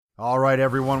All right,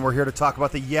 everyone, we're here to talk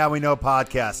about the Yeah We Know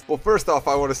podcast. Well, first off,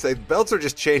 I want to say belts are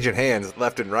just changing hands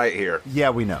left and right here. Yeah,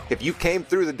 we know. If you came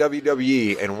through the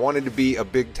WWE and wanted to be a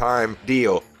big-time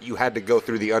deal, you had to go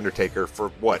through The Undertaker for,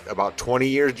 what, about 20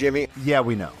 years, Jimmy? Yeah,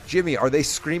 we know. Jimmy, are they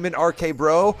screaming RK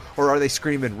Bro, or are they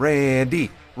screaming Randy,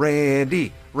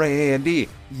 Randy, Randy?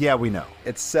 Yeah, we know.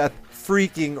 It's Seth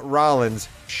freaking Rollins.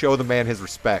 Show the man his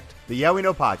respect. The Yeah We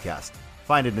Know podcast.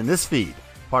 Find it in this feed,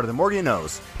 part of the Morgan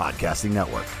Knows podcasting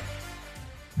network.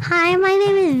 Hi, my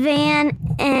name is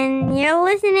Van, and you're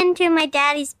listening to my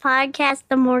daddy's podcast,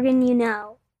 The Morgan You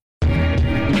Know.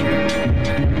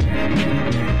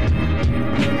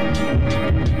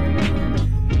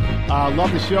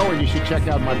 Love the show, and you should check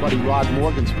out my buddy Rod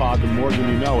Morgan's pod, The Morgan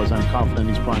You Know, as I'm confident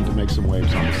he's primed to make some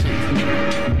waves on the scene.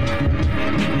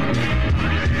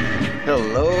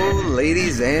 Hello,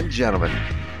 ladies and gentlemen.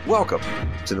 Welcome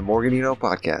to the Morgan You Know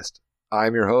podcast.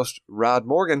 I'm your host, Rod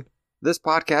Morgan. This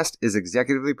podcast is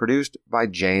executively produced by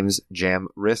James Jam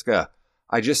Riska.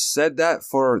 I just said that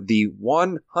for the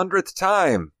 100th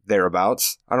time,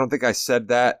 thereabouts. I don't think I said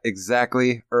that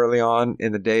exactly early on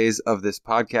in the days of this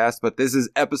podcast, but this is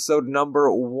episode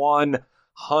number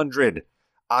 100,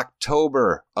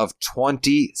 October of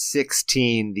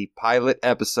 2016. The pilot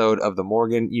episode of the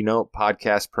Morgan You Know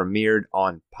podcast premiered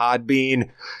on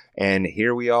Podbean, and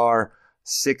here we are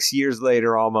 6 years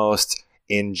later almost,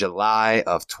 in July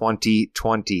of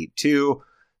 2022.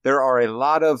 There are a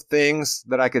lot of things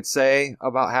that I could say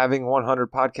about having 100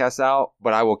 podcasts out,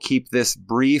 but I will keep this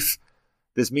brief.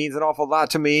 This means an awful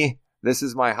lot to me. This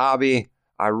is my hobby.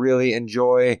 I really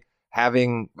enjoy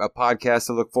having a podcast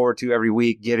to look forward to every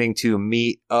week, getting to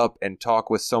meet up and talk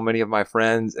with so many of my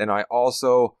friends. And I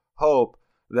also hope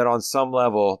that on some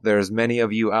level, there's many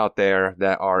of you out there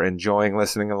that are enjoying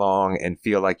listening along and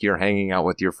feel like you're hanging out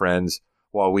with your friends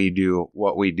while we do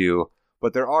what we do.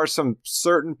 But there are some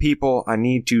certain people I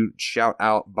need to shout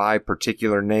out by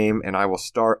particular name, and I will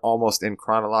start almost in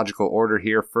chronological order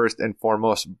here. First and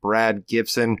foremost, Brad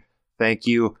Gibson. Thank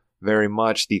you very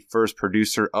much. The first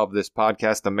producer of this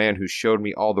podcast, the man who showed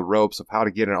me all the ropes of how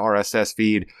to get an RSS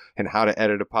feed and how to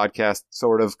edit a podcast,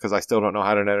 sort of, because I still don't know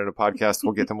how to edit a podcast.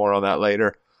 We'll get to more on that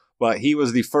later. But he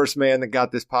was the first man that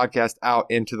got this podcast out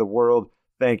into the world.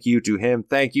 Thank you to him.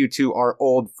 Thank you to our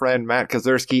old friend, Matt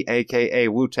Kazurski, a.k.a.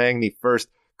 Wu-Tang, the first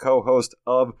co-host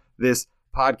of this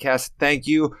podcast. Thank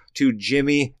you to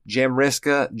Jimmy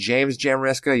Jamriska, James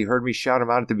Jamriska. You heard me shout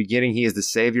him out at the beginning. He is the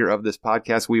savior of this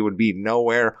podcast. We would be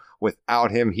nowhere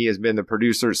without him. He has been the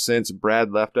producer since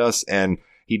Brad left us, and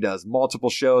he does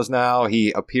multiple shows now.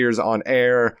 He appears on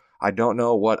air. I don't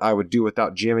know what I would do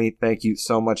without Jimmy. Thank you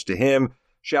so much to him.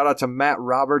 Shout out to Matt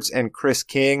Roberts and Chris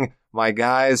King, my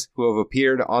guys who have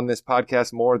appeared on this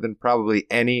podcast more than probably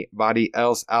anybody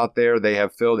else out there. They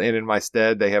have filled in my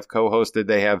stead. They have co-hosted.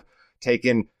 They have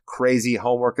taken crazy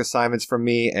homework assignments from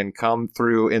me and come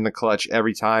through in the clutch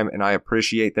every time, and I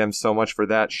appreciate them so much for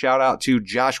that. Shout out to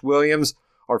Josh Williams,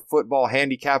 our football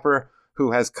handicapper,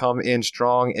 who has come in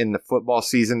strong in the football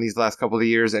season these last couple of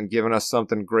years and given us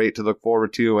something great to look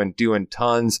forward to and doing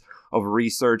tons of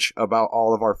research about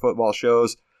all of our football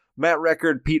shows. Matt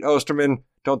Record, Pete Osterman,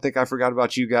 don't think I forgot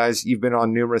about you guys. You've been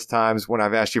on numerous times when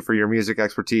I've asked you for your music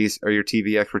expertise or your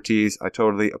TV expertise. I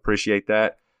totally appreciate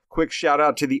that. Quick shout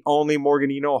out to the only Morgan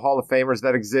You Know Hall of Famers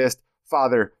that exist,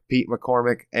 Father Pete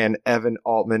McCormick and Evan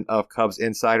Altman of Cubs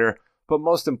Insider. But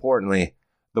most importantly,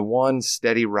 the one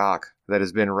steady rock that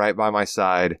has been right by my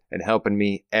side and helping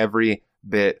me every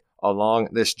bit along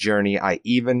this journey. I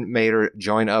even made her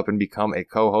join up and become a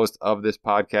co-host of this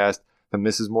podcast. The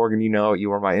Mrs. Morgan You Know,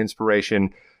 you are my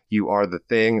inspiration. You are the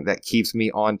thing that keeps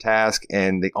me on task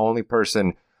and the only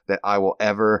person that I will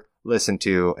ever listen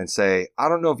to and say, I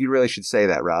don't know if you really should say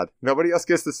that, Rod. Nobody else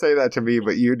gets to say that to me,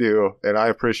 but you do, and I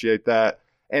appreciate that.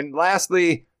 And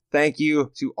lastly, thank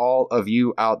you to all of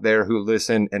you out there who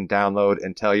listen and download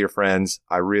and tell your friends.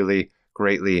 I really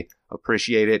greatly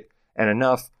appreciate it. And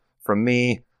enough from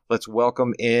me. Let's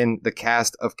welcome in the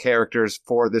cast of characters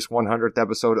for this 100th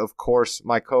episode. Of course,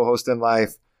 my co-host in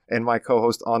life and my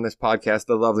co-host on this podcast,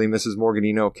 the lovely Mrs. Morgan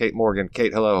You Know, Kate Morgan.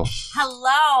 Kate, hello.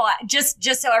 Hello. Just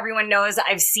so everyone knows,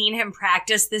 I've seen him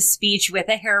practice this speech with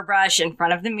a hairbrush in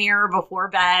front of the mirror before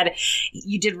bed.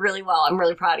 You did really well. I'm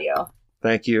really proud of you.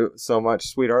 Thank you so much,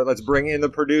 sweetheart. Let's bring in the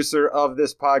producer of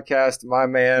this podcast, my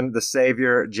man, the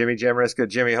savior, Jimmy Jamriska.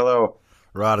 Jimmy, hello.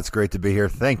 Rod, it's great to be here.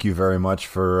 Thank you very much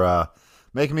for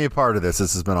making me a part of this.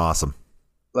 This has been awesome.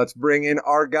 Let's bring in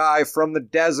our guy from the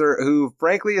desert who,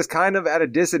 frankly, is kind of at a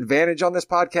disadvantage on this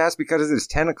podcast because it's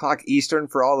 10 o'clock Eastern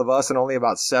for all of us and only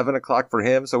about 7 o'clock for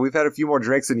him. So we've had a few more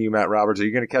drinks than you, Matt Roberts. Are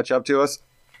you going to catch up to us?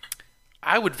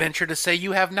 I would venture to say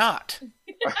you have not.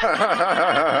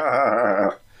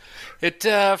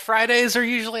 Fridays are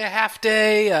usually a half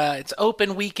day. It's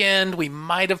open weekend. We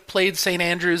might have played St.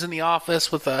 Andrews in the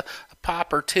office with a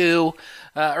pop or two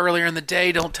earlier in the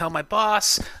day. Don't tell my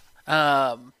boss.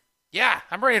 Yeah,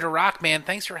 I'm ready to rock, man.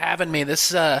 Thanks for having me. This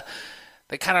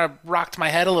that kind of rocked my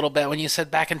head a little bit when you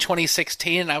said back in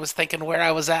 2016. I was thinking where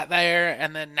I was at there,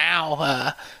 and then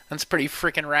now that's pretty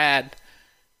freaking rad.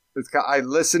 I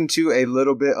listened to a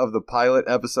little bit of the pilot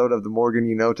episode of The Morgan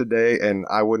You Know today, and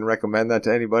I wouldn't recommend that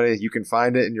to anybody. You can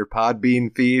find it in your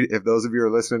Podbean feed if those of you are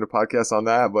listening to podcasts on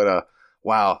that. But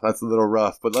wow, that's a little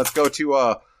rough. But let's go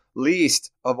to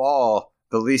least of all,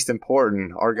 the least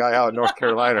important, our guy out in North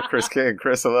Carolina, Chris King.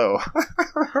 Chris, hello.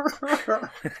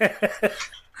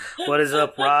 What is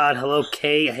up, Rod? Hello,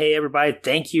 Kay. Hey, everybody.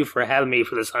 Thank you for having me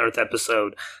for this 100th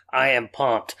episode. I am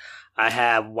pumped. I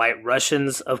have White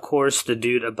Russians, of course, The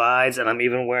Dude Abides, and I'm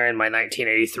even wearing my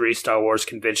 1983 Star Wars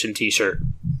convention t-shirt.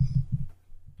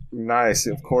 Nice.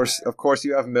 Of course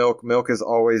you have milk. Milk is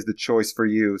always the choice for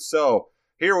you. So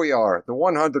here we are, the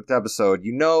 100th episode.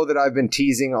 You know that I've been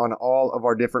teasing on all of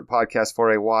our different podcasts for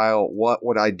a while. What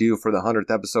would I do for the 100th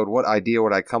episode? What idea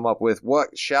would I come up with?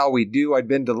 What shall we do? I'd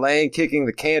been delaying, kicking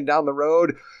the can down the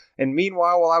road. And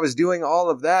meanwhile, while I was doing all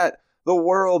of that, the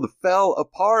world fell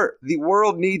apart. The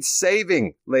world needs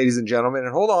saving, ladies and gentlemen.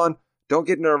 And hold on, don't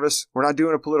get nervous. We're not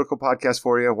doing a political podcast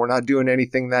for you. We're not doing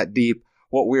anything that deep.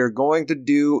 What we're going to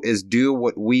do is do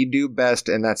what we do best,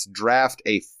 and that's draft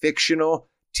a fictional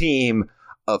team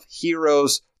of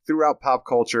heroes throughout pop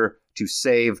culture to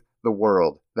save the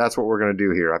world. That's what we're going to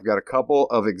do here. I've got a couple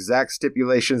of exact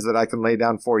stipulations that I can lay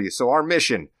down for you. So our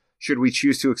mission, should we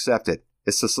choose to accept it,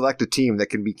 is to select a team that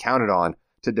can be counted on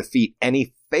to defeat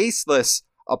any faceless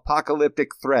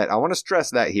apocalyptic threat. I want to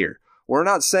stress that here. We're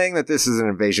not saying that this is an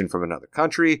invasion from another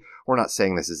country. We're not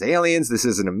saying this is aliens. This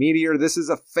isn't a meteor. This is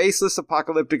a faceless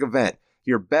apocalyptic event.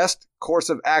 Your best course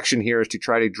of action here is to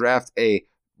try to draft a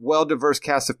well-diverse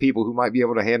cast of people who might be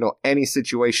able to handle any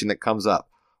situation that comes up.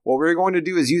 What we're going to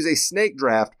do is use a snake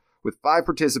draft with 5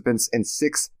 participants in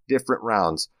 6 different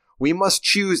rounds. We must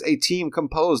choose a team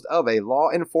composed of a law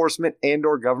enforcement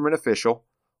and/or government official,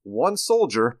 1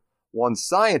 soldier, 1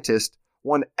 scientist,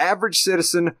 1 average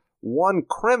citizen, 1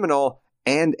 criminal,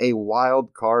 and a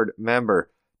wild card member.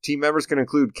 Team members can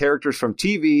include characters from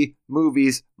TV,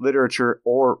 movies, literature,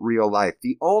 or real life.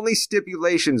 The only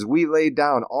stipulations we laid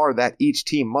down are that each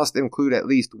team must include at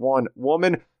least 1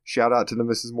 woman, shout out to the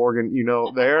Mrs. Morgan you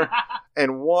know there,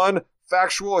 and 1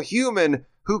 factual human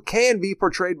who can be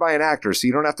portrayed by an actor. So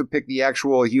you don't have to pick the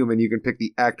actual human. You can pick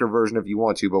the actor version if you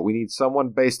want to, but we need someone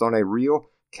based on a real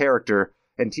character.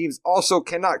 And teams also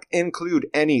cannot include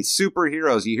any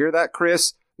superheroes. You hear that,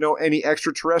 Chris? No, any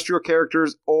extraterrestrial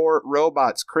characters or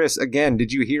robots. Chris, again,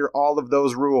 did you hear all of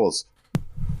those rules?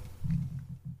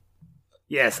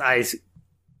 Yes, I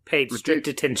paid strict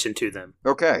attention to them.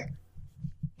 Okay.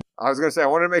 I was going to say, I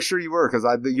wanted to make sure you were, because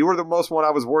you were the most one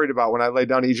I was worried about when I laid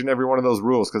down each and every one of those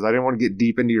rules, because I didn't want to get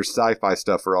deep into your sci-fi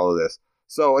stuff for all of this.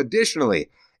 So, additionally,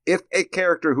 if a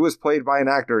character who is played by an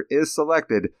actor is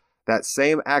selected, that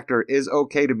same actor is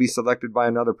okay to be selected by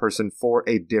another person for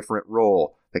a different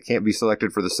role. They can't be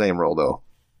selected for the same role, though.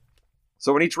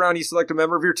 So in each round, you select a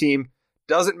member of your team.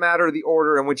 Doesn't matter the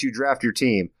order in which you draft your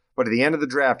team, but at the end of the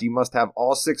draft, you must have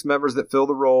all 6 members that fill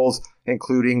the roles,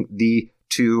 including the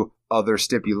 2 other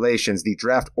stipulations. The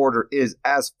draft order is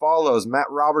as follows. Matt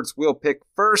Roberts will pick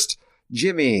first.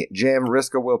 Jimmy Jam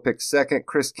Riska will pick second.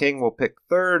 Chris King will pick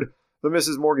third. The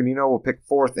Mrs. Morgan you know will pick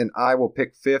fourth, and I will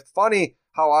pick fifth. Funny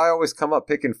how I always come up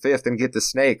picking fifth and get the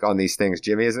snake on these things,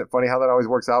 Jimmy. Isn't it funny how that always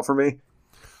works out for me?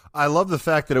 I love the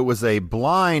fact that it was a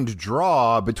blind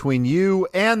draw between you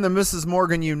and the Mrs.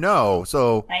 Morgan you know.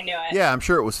 So I knew it. Yeah, I'm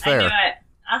sure it was fair. I knew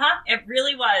it. It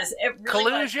really was. It really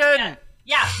Collusion. was.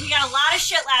 Yeah, we got a lot of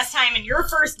shit last time, and you're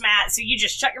first, Matt, so you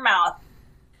just shut your mouth.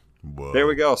 Whoa. There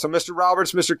we go. So Mr.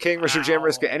 Roberts, Mr. King, Mr.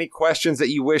 Jamriska, any questions that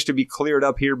you wish to be cleared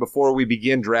up here before we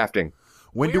begin drafting?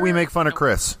 When do we make fun of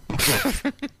Chris?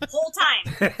 Whole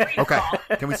time. Okay.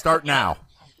 Can we start now?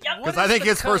 Because I think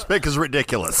his first pick is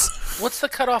ridiculous. What's the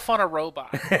cutoff on a robot?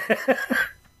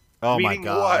 Oh, my Meaning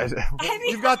God. what?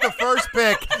 You've got the first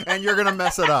pick, and you're going to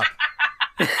mess it up.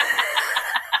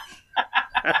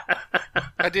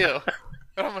 I do.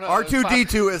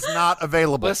 R2-D2 is not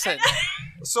available. Listen.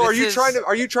 So are you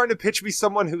trying to pitch me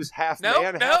someone who's half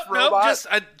man, half robot?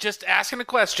 Just asking a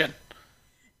question.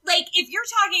 Like, if you're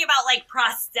talking about, like,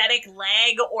 prosthetic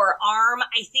leg or arm,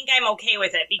 I think I'm okay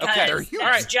with it because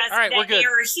it's just that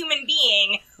they're a human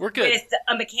being with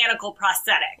a mechanical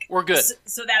prosthetic. We're good.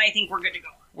 So that I think we're good to go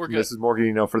on. We're good. Mrs.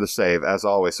 Morgan, for the save, as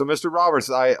always. So, Mr. Roberts,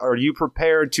 are you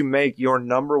prepared to make your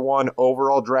number 1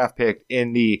 overall draft pick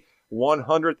in the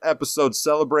 100th episode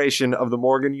celebration of the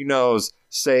Morgan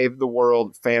Save the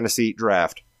World Fantasy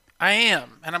Draft? I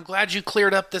am, and I'm glad you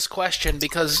cleared up this question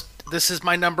because this is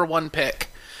my number 1 pick.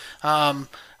 I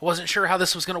wasn't sure how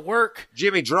this was going to work.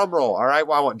 Jimmy, drum roll. All right,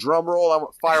 well, I want drum roll. I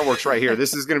want fireworks right here.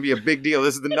 This is going to be a big deal.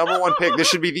 This is the number 1 pick. This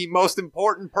should be the most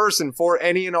important person for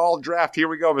any and all draft. Here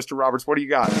we go, Mr. Roberts. What do you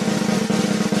got?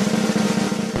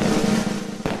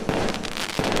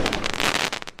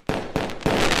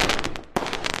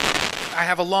 I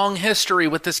have a long history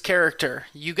with this character.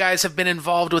 You guys have been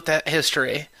involved with that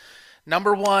history.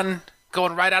 Number 1,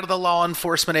 going right out of the law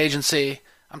enforcement agency,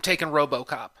 I'm taking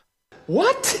RoboCop.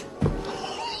 What?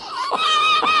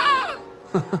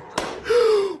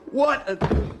 What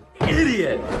an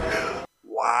idiot.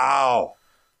 Wow.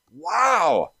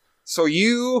 So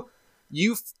you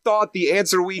thought the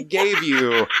answer we gave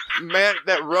you meant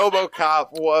that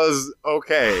RoboCop was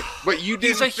okay, but you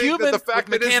didn't think that the fact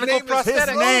that his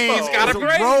name He's got a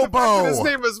brain. Robo. His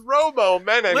name is Robo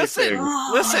meant anything.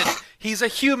 Listen, he's a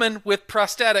human with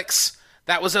prosthetics.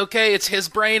 That was okay. It's his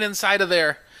brain inside of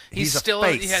there. He's a still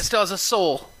face. He still has a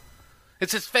soul.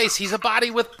 It's his face. He's a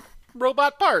body with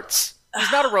robot parts.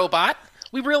 He's not a robot.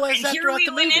 We realized that Here throughout we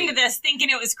the went movie. into this thinking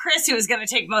it was Chris who was going to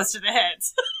take most of the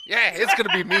hits. Yeah, it's going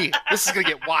to be me. This is going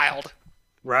to get wild.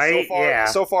 Right?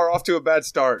 So far off to a bad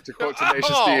start, to quote Tenacious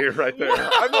D right there.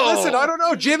 Listen, I don't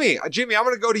know. Jimmy, I'm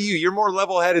going to go to you. You're more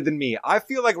level-headed than me. I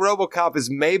feel like RoboCop is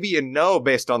maybe a no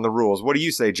based on the rules. What do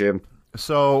you say, Jim?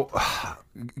 So,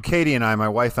 Katie and I, my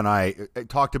wife and I,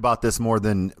 talked about this more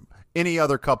than any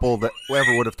other couple that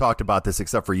ever would have talked about this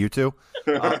except for you two.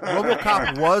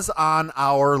 RoboCop was on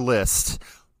our list,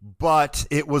 but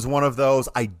it was one of those,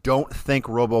 I don't think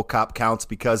RoboCop counts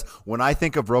because when I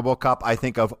think of RoboCop, I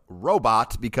think of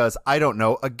robot because I don't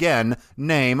know, again,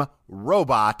 name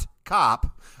Robot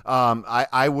Cop.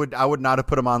 I would not have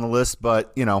put him on the list,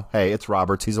 but, hey, it's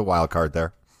Roberts. He's a wild card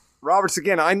there. Roberts,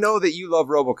 again, I know that you love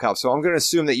RoboCop, so I'm going to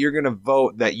assume that you're going to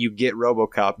vote that you get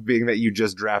RoboCop, being that you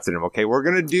just drafted him, okay? We're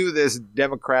going to do this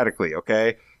democratically,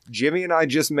 okay? Jimmy and I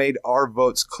just made our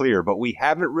votes clear, but we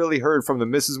haven't really heard from the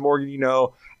Mrs. Morgan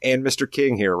and Mr.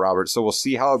 King here, Robert, so we'll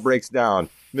see how it breaks down.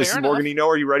 Mrs. Morgan,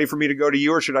 are you ready for me to go to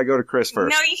you, or should I go to Chris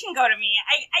first? No, you can go to me.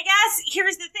 I guess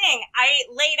here's the thing. I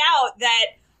laid out that,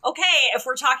 okay, if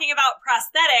we're talking about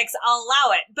prosthetics, I'll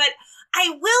allow it, but I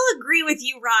will agree with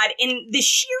you, Rod, in the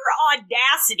sheer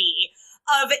audacity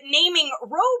of naming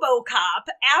RoboCop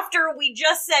after we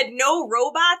just said no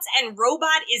robots and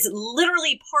robot is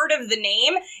literally part of the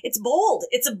name. It's bold.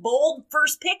 It's a bold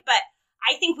first pick, but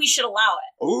I think we should allow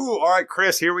it. Ooh, all right,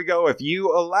 Chris, here we go. If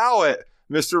you allow it,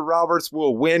 Mr. Roberts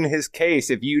will win his case.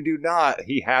 If you do not,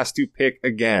 he has to pick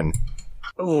again.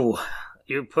 Ooh,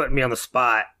 you're putting me on the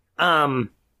spot.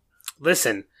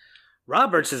 Listen,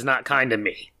 Roberts is not kind to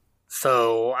me.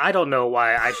 So I don't know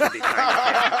why I should be kind to him.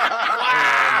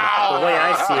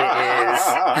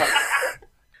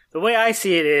 The way I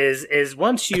see it is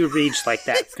once you reach like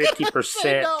that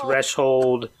 50%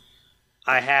 threshold,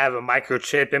 I have a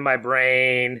microchip in my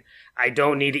brain. I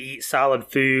don't need to eat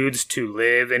solid foods to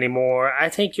live anymore. I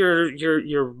think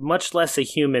you're much less a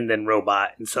human than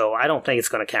robot, and so I don't think it's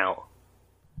going to count.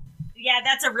 Yeah,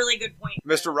 that's a really good point.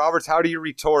 Mr. Roberts, how do you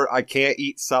retort, I can't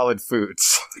eat solid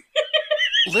foods?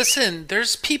 Listen,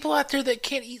 there's people out there that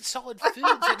can't eat solid foods.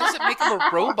 That doesn't make them a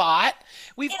robot.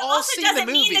 We've all seen the movie. It also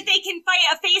doesn't mean that they can fight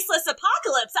a faceless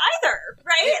apocalypse either,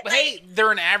 right? Hey,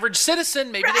 they're an average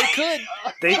citizen. Maybe they could.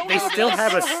 They still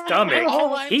have a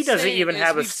stomach. He doesn't even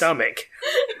have a stomach.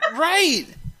 Right.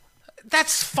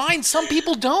 That's fine. Some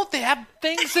people don't. They have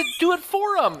things that do it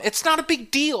for them. It's not a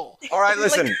big deal. All right,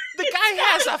 listen. The guy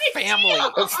has a family,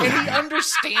 and he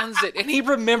understands it, and he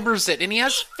remembers it, and he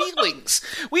has feelings.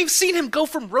 We've seen him go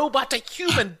from robot to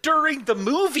human during the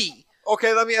movie.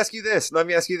 Okay, let me ask you this.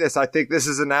 I think this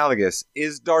is analogous.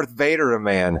 Is Darth Vader a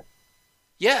man?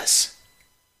 Yes.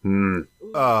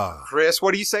 Chris,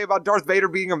 what do you say about Darth Vader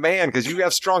being a man? Because you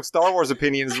have strong Star Wars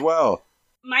opinions as well.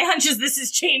 My hunch is this has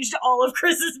changed all of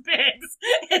Chris's picks.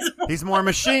 He's more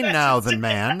machine now than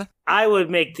man. I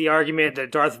would make the argument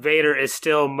that Darth Vader is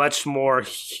still much more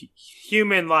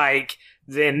human-like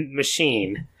than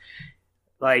machine.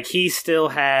 Like, he still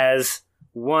has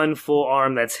one full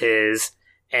arm that's his,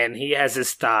 and he has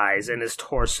his thighs and his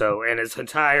torso and his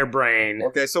entire brain.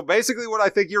 Okay, so basically what I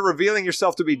think you're revealing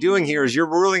yourself to be doing here is you're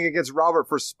ruling against Robert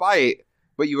for spite,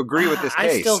 but you agree with this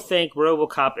case. I still think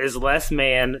RoboCop is less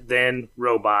man than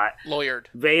robot. Lawyered.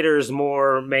 Vader's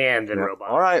more man than robot.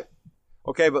 All right.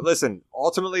 Okay, but listen,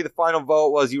 ultimately the final vote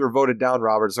was you were voted down,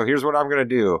 Robert. So here's what I'm going to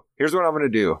do.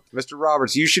 Mr.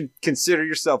 Roberts, you should consider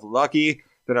yourself lucky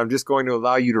that I'm just going to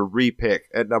allow you to repick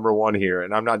at number 1 here.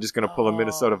 And I'm not just going to pull a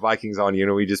Minnesota Vikings on you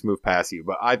and we just move past you.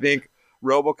 But I think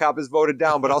RoboCop is voted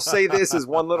down. But I'll say this as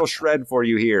one little shred for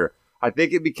you here. I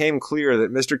think it became clear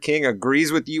that Mr. King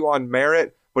agrees with you on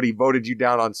merit, but he voted you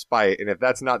down on spite. And if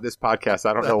that's not this podcast,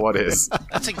 I don't know what is.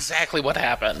 That's exactly what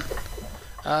happened.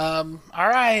 All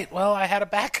right. Well, I had a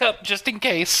backup just in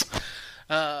case.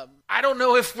 I don't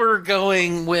know if we're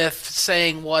going with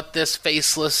saying what this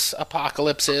faceless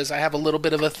apocalypse is. I have a little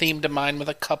bit of a theme to mind with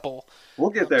a couple. We'll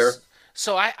get there.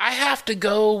 So I have to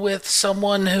go with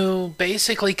someone who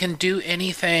basically can do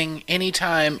anything,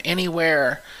 anytime,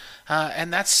 anywhere.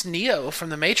 And that's Neo from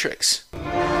The Matrix.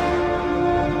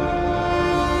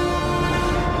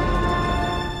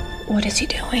 What is he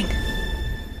doing?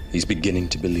 He's beginning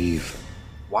to believe.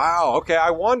 Wow. Okay, I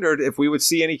wondered if we would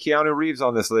see any Keanu Reeves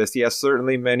on this list. He has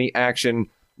certainly many action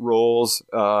roles.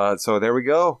 So there we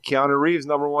go. Keanu Reeves,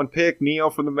 number 1 pick. Neo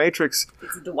from The Matrix.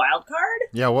 Is it the wild card?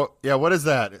 Yeah. What is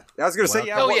that? I was going to say,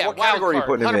 what category are you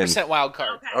putting him in? 100% wild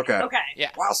card. Okay.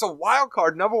 Yeah. Wow, so wild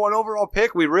card, number 1 overall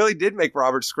pick. We really did make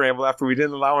Robert scramble after we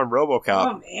didn't allow him RoboCop.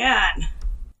 Oh, man.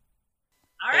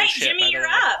 All right, Bullshit, Jimmy, by the you're way.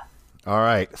 up. All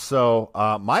right. So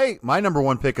my number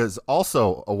 1 pick is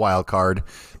also a wild card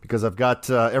because I've got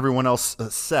everyone else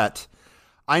set.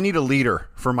 I need a leader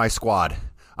for my squad.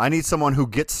 I need someone who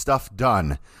gets stuff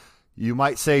done. You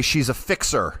might say she's a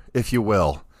fixer, if you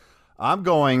will. I'm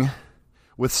going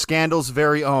with Scandal's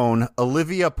very own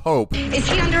Olivia Pope. Is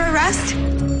he under arrest?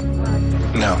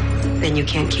 No. Then you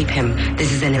can't keep him.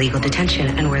 This is an illegal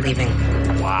detention, and we're leaving.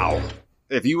 Wow.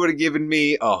 If you would have given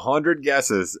me 100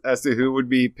 guesses as to who would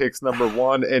be picks number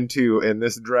 1 and 2 in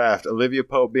this draft, Olivia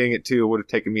Pope being at 2 would have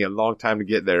taken me a long time to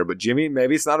get there. But Jimmy,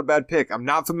 maybe it's not a bad pick. I'm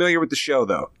not familiar with the show,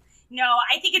 though. No,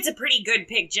 I think it's a pretty good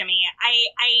pick, Jimmy.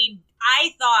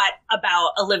 I thought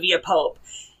about Olivia Pope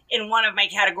in one of my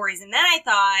categories, and then I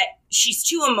thought she's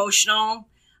too emotional.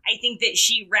 I think that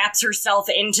she wraps herself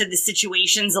into the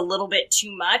situations a little bit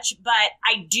too much, but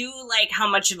I do like how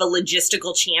much of a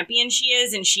logistical champion she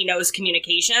is, and she knows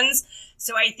communications.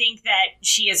 So I think that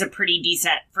she is a pretty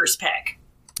decent first pick.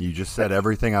 You just said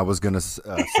everything I was going to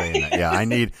say in that. Yeah,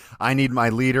 I need my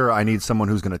leader. I need someone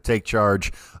who's going to take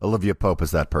charge. Olivia Pope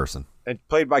is that person. And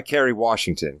played by Kerry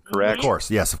Washington, correct? Of course,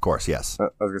 yes. I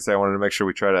was going to say, I wanted to make sure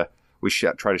we try to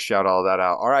shout all that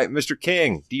out. All right, Mr.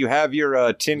 King, do you have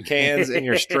your tin cans and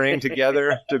your string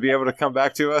together to be able to come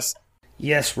back to us?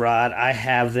 Yes, Rod, I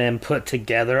have them put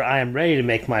together. I am ready to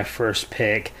make my first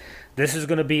pick. This is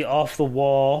going to be off the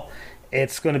wall.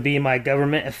 It's going to be my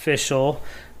government official.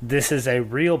 This is a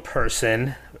real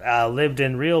person, lived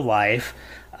in real life.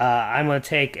 I'm going to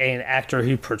take an actor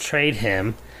who portrayed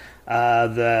him.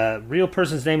 The real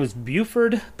person's name was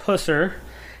Buford Pusser,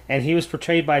 and he was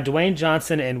portrayed by Dwayne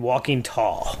Johnson in Walking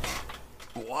Tall.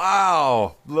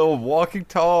 Wow. Little Walking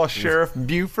Tall Sheriff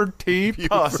Buford T.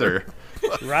 Pusser.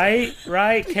 Right,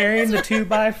 carrying the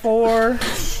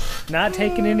 2x4, not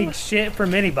taking any shit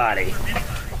from anybody.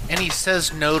 And he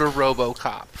says no to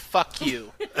RoboCop. Fuck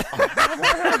you. We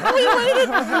waited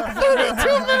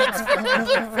 32 minutes for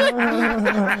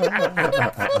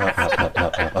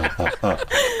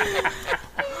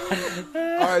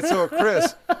All right, so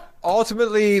Chris,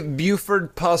 ultimately,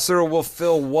 Buford Pusser will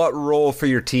fill what role for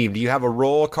your team? Do you have a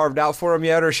role carved out for him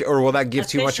yet, or will that give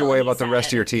too much away about the rest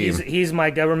of your team? He's my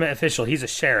government official. He's a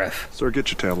sheriff. Sir,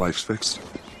 get your taillights fixed.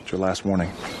 It's your last warning.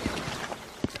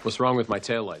 What's wrong with my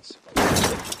taillights?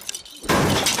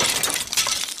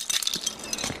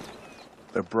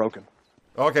 They're broken.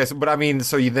 Okay, so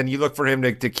then you look for him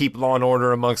to keep law and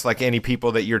order amongst like any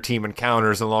people that your team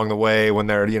encounters along the way when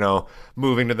they're,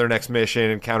 moving to their next mission,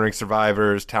 encountering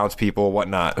survivors, townspeople,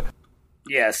 whatnot.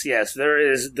 Yes. There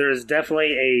is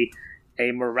definitely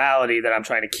a morality that I'm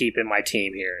trying to keep in my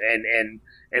team here, and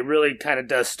it really kind of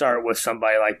does start with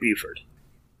somebody like Buford.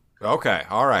 Okay,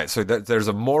 all right. So there's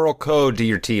a moral code to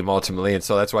your team ultimately, and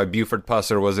so that's why Buford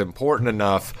Pusser was important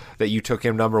enough that you took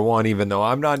him number 1, even though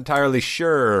I'm not entirely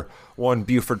sure one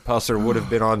Buford Pusser would have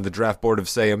been on the draft board of,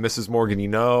 say, a Mrs. Morgan,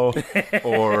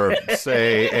 or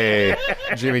say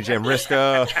a Jimmy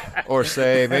Jamriska, or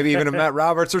say maybe even a Matt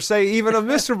Roberts, or say even a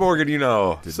Mr. Morgan, Did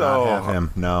not have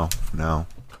him. No.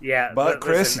 Yeah, But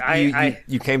Chris, listen,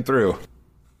 you came through.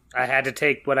 I had to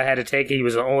take what I had to take. He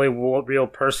was the only real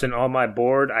person on my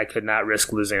board. I could not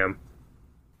risk losing him.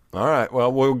 All right. Well,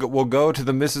 we'll go to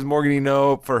the Mrs. Morgan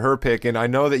for her pick, and I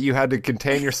know that you had to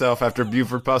contain yourself after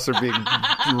Buford Pusser being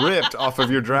ripped off of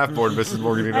your draft board, Mrs.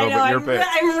 Morgan. You know, I know, but your pick.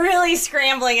 I'm really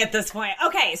scrambling at this point.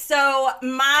 Okay, so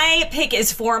my pick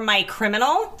is for my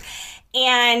criminal.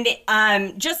 And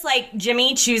just like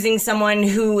Jimmy choosing someone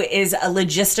who is a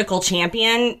logistical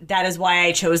champion, that is why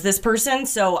I chose this person.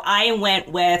 So I went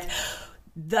with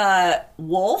the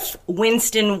Wolf,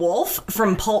 Winston Wolf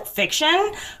from Pulp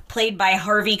Fiction, played by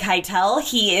Harvey Keitel.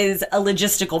 He is a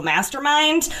logistical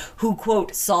mastermind who,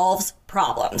 quote, solves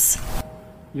problems.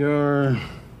 You're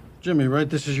Jimmy, right?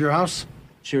 This is your house?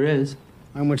 Sure is.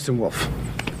 I'm Winston Wolf.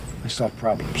 I solve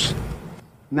problems.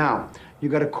 Now, you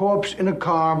got a corpse in a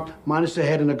car, minus a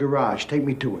head in a garage. Take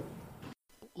me to it.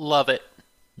 Love it.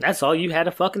 That's all you had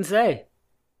to fucking say.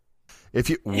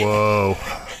 Whoa.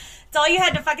 That's all you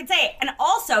had to fucking say. And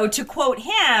also, to quote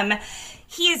him,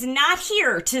 he is not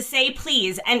here to say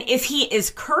please. And if he is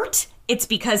curt, it's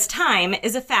because time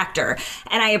is a factor.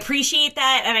 And I appreciate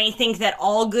that. And I think that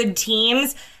all good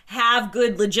teams have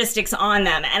good logistics on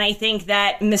them. And I think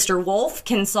that Mr. Wolf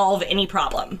can solve any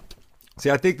problem. See,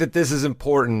 I think that this is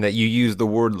important that you use the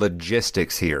word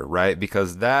logistics here, right?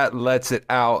 Because that lets it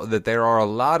out that there are a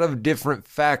lot of different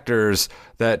factors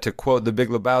that, to quote the Big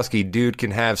Lebowski, dude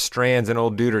can have strands in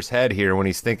old Duder's head here when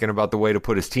he's thinking about the way to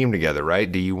put his team together,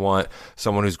 right? Do you want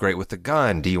someone who's great with the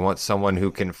gun? Do you want someone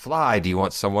who can fly? Do you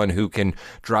want someone who can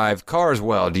drive cars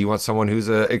well? Do you want someone who's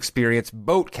an experienced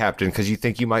boat captain because you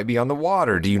think you might be on the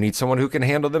water? Do you need someone who can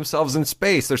handle themselves in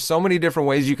space? There's so many different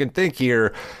ways you can think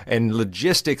here, and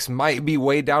logistics might be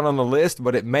way down on the list,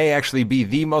 but it may actually be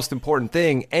the most important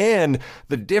thing and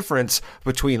the difference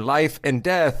between life and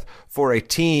death for a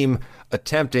team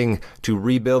attempting to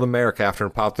rebuild America after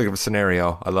an apocalyptic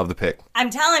scenario. I love the pick. I'm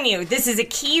telling you, this is a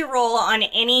key role on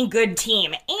any good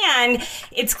team. And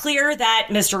it's clear that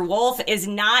Mr. Wolf is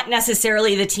not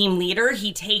necessarily the team leader.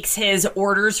 He takes his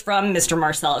orders from Mr.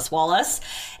 Marcellus Wallace.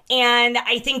 And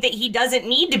I think that he doesn't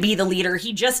need to be the leader.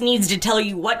 He just needs to tell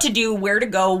you what to do, where to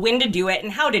go, when to do it,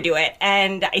 and how to do it.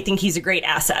 And I think he's a great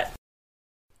asset.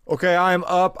 Okay, I'm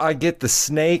up. I get the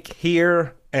snake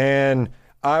here, and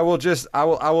I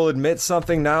will admit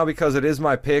something now because it is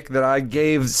my pick that I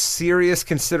gave serious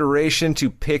consideration to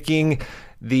picking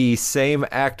the same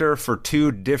actor for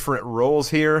two different roles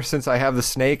here since I have the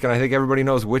snake, and I think everybody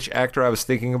knows which actor I was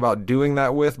thinking about doing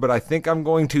that with, but I think I'm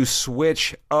going to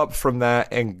switch up from that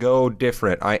and go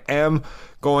different. I am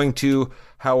going to,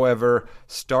 however,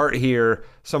 start here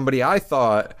somebody I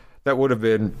thought that would have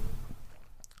been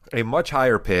a much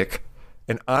higher pick,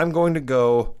 and I'm going to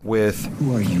go with...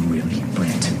 Who are you really,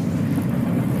 Brent?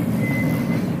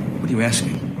 What are you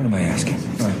asking? What am I asking?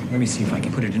 All right, let me see if I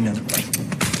can put it another way.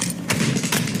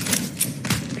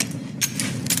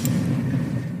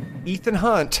 Ethan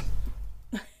Hunt,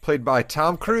 played by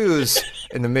Tom Cruise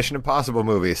in the Mission Impossible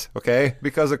movies, okay?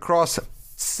 Because across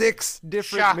 6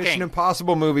 different Mission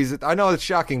Impossible movies, I know it's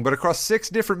shocking, but across 6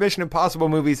 different Mission Impossible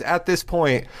movies at this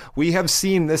point, we have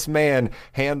seen this man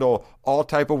handle all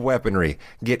type of weaponry,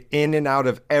 get in and out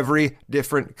of every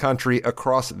different country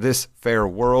across this fair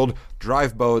world,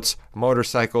 drive boats,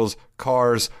 motorcycles,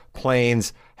 cars,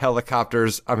 planes,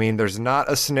 helicopters. I mean, there's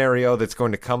not a scenario that's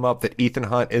going to come up that Ethan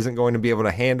Hunt isn't going to be able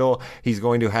to handle. He's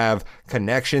going to have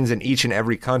connections in each and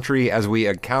every country as we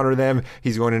encounter them.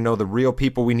 He's going to know the real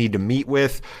people we need to meet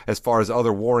with as far as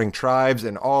other warring tribes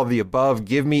and all of the above.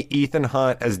 Give me Ethan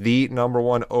Hunt as the number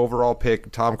 1 overall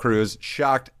pick. Tom Cruise.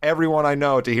 Shocked everyone I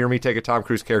know to hear me take a Tom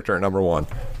Cruise character at number 1.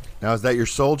 Now, is that your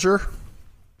soldier?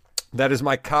 That is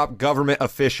my cop government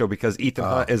official because Ethan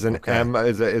Hunt is an is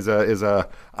a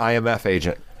IMF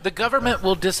agent. The government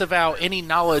will disavow any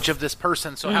knowledge of this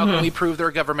person, so how can we prove they're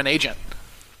a government agent?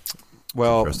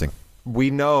 Well,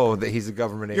 we know that he's a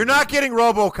government agent. You're not getting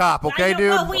RoboCop, okay, dude?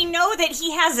 Well, we know that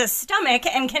he has a stomach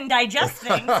and can digest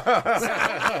things. I'm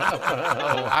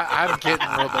getting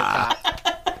RoboCop.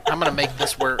 I'm going to make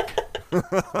this work.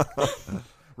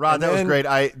 Rod, that was great.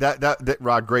 That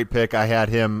Rod, great pick. I had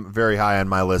him very high on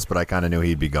my list, but I kind of knew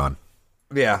he'd be gone.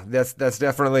 Yeah, that's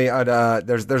definitely.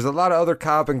 There's a lot of other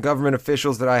cop and government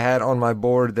officials that I had on my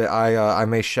board that I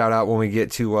may shout out when we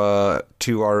get to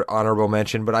our honorable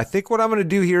mention. But I think what I'm going to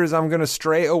do here is I'm going to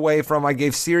stray away from. I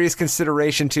gave serious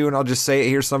consideration to, and I'll just say it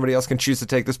here. Somebody else can choose to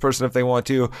take this person if they want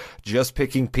to. Just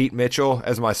picking Pete Mitchell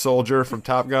as my soldier from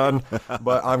Top Gun,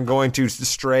 but I'm going to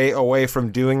stray away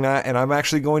from doing that, and I'm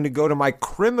actually going to go to my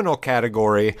criminal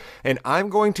category, and I'm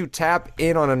going to tap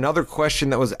in on another question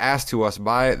that was asked to us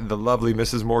by the lovely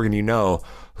Mrs. Morgan,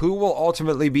 who will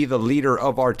ultimately be the leader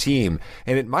of our team.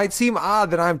 And it might seem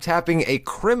odd that I'm tapping a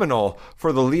criminal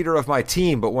for the leader of my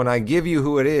team, but when I give you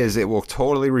who it is, it will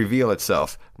totally reveal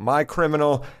itself. My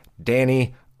criminal,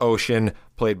 Danny Ocean,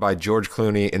 played by George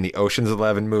Clooney in the Ocean's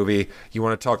 11 movie. You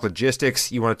want to talk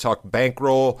logistics, you want to talk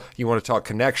bankroll, you want to talk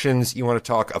connections, you want to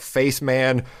talk a face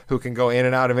man who can go in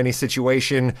and out of any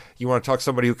situation, you want to talk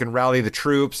somebody who can rally the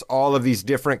troops. All of these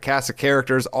different cast of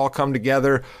characters all come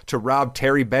together to rob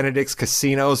Terry Benedict's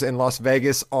casinos in Las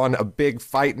Vegas on a big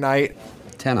fight night.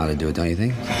 10 ought to do it, don't you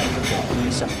think?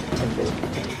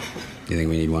 You think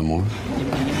we need one more?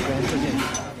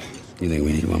 You think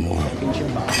we need one more?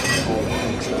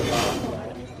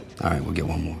 All right, we'll get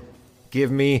one more.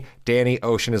 Give me Danny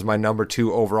Ocean as my number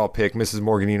 2 overall pick. Mrs.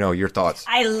 Morganino, your thoughts?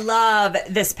 I love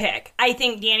this pick. I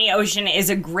think Danny Ocean is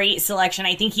a great selection.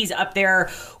 I think he's up there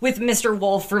with Mr.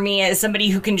 Wolf for me as somebody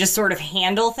who can just sort of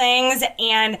handle things.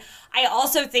 And I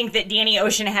also think that Danny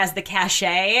Ocean has the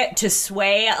cachet to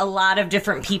sway a lot of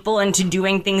different people into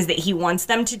doing things that he wants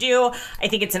them to do. I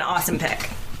think it's an awesome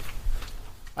pick.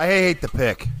 I hate the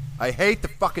pick. I hate the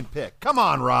fucking pick. Come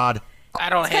on, Rod. I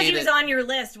don't hate it. Because he was on your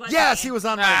list, wasn't Yes, he was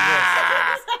on my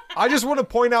list. I just want to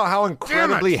point out how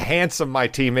incredibly handsome my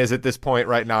team is at this point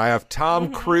right now. I have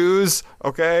Tom Cruise,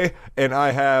 okay, and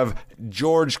I have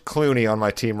George Clooney on my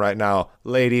team right now.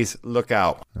 Ladies, look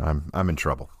out. I'm in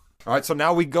trouble. All right, so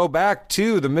now we go back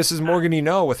to the Mrs.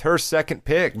 Morganino with her second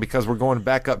pick because we're going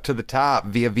back up to the top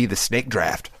via the snake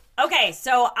draft. Okay,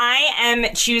 so I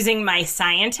am choosing my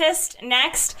scientist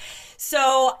next.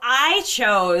 So I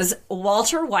chose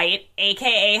Walter White,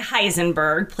 a.k.a.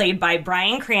 Heisenberg, played by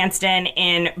Bryan Cranston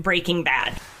in Breaking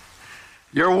Bad.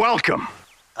 You're welcome.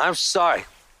 I'm sorry.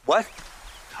 What?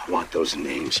 I want those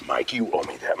names, Mike. You owe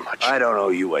me that much. I don't owe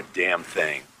you a damn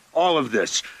thing. All of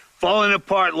this, falling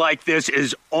apart like this,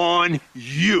 is on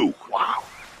you. Wow.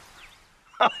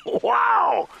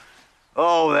 Wow.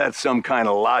 Oh, that's some kind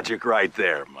of logic right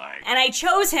there, Mike. And I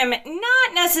chose him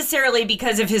not necessarily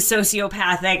because of his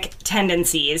sociopathic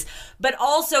tendencies, but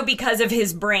also because of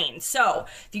his brain. So,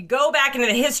 if you go back into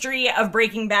the history of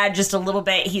Breaking Bad just a little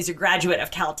bit, he's a graduate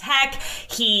of Caltech.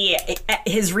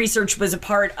 His research was a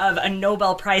part of a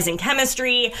Nobel Prize in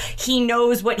chemistry. He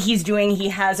knows what he's doing. He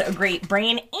has a great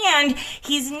brain, and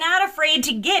he's not afraid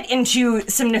to get into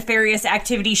some nefarious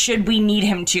activity should we need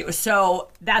him to. So,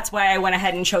 that's why I went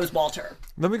ahead and chose Walter.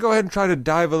 Let me go ahead and try to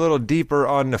dive a little deeper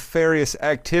on nefarious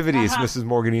activities, Mrs.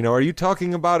 Morganino. Are you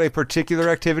talking about a particular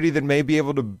activity that may be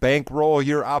able to bankroll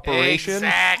your operation?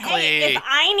 Exactly. Hey, if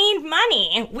I need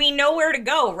money, we know where to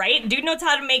go, right? Dude knows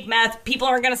how to make meth. People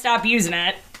aren't going to stop using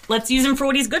it. Let's use him for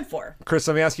what he's good for. Chris,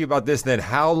 let me ask you about this then.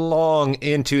 How long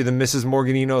into the Mrs.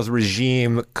 Morganino's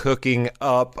regime cooking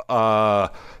up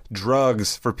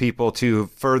drugs for people to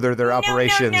further their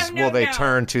operations will they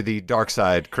turn to the dark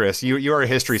side? Chris, you are a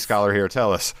history scholar here.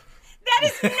 Tell us. That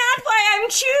is not why I'm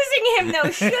choosing him,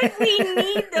 though. Should we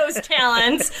need those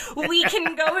talents, we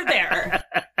can go there.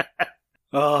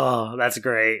 Oh, that's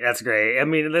great. That's great. I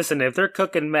mean, listen, if they're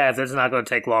cooking meth, it's not going to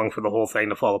take long for the whole thing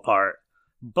to fall apart.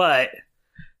 But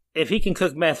if he can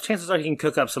cook meth, chances are he can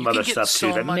cook up some other stuff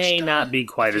too that may not be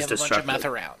quite as destructive. Meth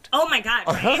around. Oh my god!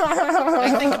 Right?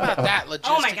 Like, think about that logistically.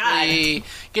 Oh my god!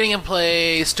 Getting in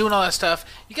place, doing all that stuff.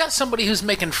 You got somebody who's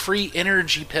making free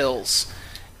energy pills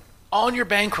on your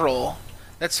bankroll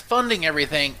that's funding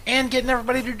everything and getting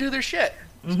everybody to do their shit.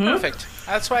 It's perfect.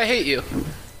 That's why I hate you.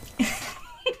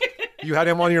 You had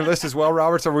him on your list as well,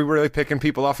 Robert? So are we really picking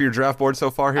people off of your draft board so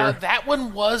far here? That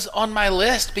one was on my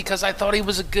list because I thought he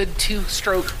was a good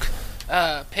two-stroke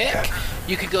pick.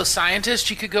 You could go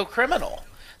scientist, you could go criminal.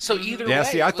 So either way. Yeah,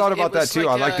 see, I thought about that too.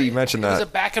 I like that you mentioned that. It was a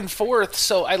back and forth,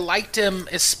 so I liked him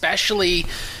especially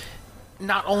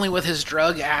not only with his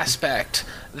drug aspect,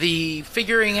 the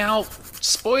figuring out,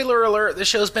 spoiler alert, this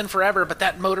show's been forever, but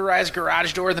that motorized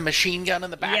garage door, the machine gun in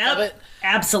the back of it.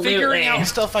 Absolutely. Figuring out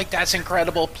stuff like that's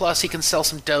incredible. Plus, he can sell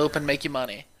some dope and make you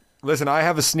money. Listen, I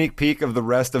have a sneak peek of the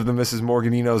rest of the Mrs.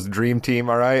 Morganino's dream team,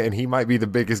 all right? And he might be the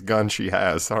biggest gun she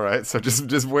has, all right? So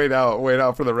just wait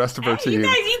out for the rest of her team. You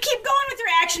guys, you keep going with your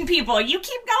action people. You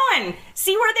keep going.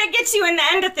 See where that gets you in the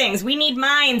end of things. We need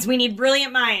minds. We need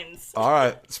brilliant minds. All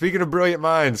right. Speaking of brilliant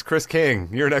minds, Chris King,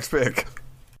 your next pick.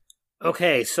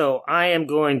 Okay, so I am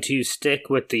going to stick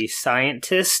with the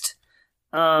scientist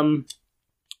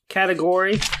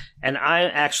category, and I'm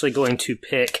actually going to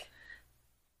pick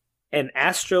an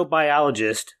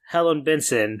astrobiologist, Helen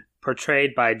Benson,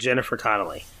 portrayed by Jennifer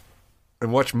Connelly.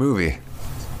 In which movie?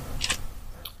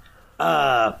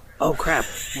 Oh crap!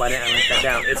 Why didn't I write that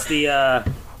down? It's the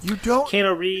You don't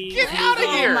Keanu Reeves. Get out of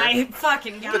here! Oh my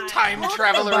fucking god! The time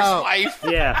traveler's wife.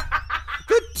 Yeah.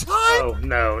 The time. Oh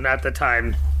no, not the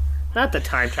time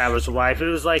traveler's wife. It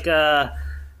was like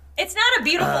It's not A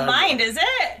Beautiful Mind, is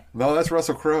it? No, that's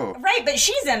Russell Crowe. Right, but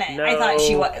she's in it. No. I thought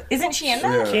she was. Isn't she in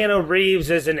that? Keanu Reeves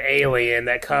is an alien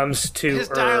that comes to His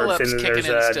Earth. dial-up's and kicking there's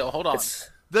in a, still. Hold on.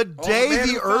 The day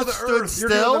the Earth stood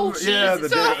still? Yeah, the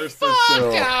day the Earth stood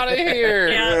still. Fuck out of here.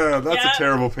 Yeah, that's a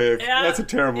terrible pick. That's a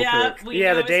terrible pick.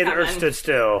 Yeah, the day the Earth stood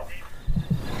still.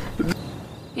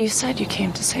 You said you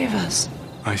came to save us.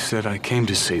 I said I came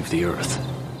to save the Earth.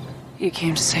 You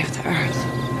came to save the Earth.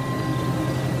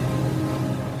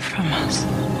 From us.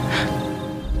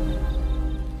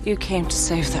 You came to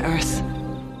save the Earth.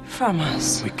 From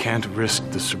us. We can't risk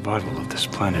the survival of this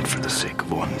planet for the sake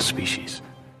of one species.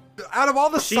 Out of all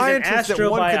the She's scientists an that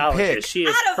one could astrobiologist. pick, She is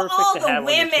Out of perfect all to the have on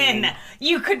your team. women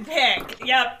you could pick.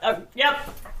 Yep.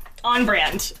 On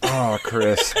brand. oh,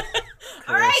 Chris.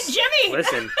 All right, Jimmy.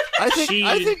 Listen, I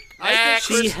think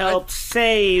she helped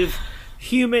save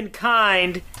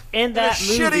humankind in that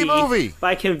shitty movie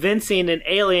by convincing an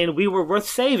alien we were worth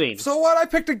saving. So what? I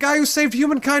picked a guy who saved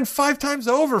humankind 5 times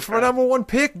over for a number 1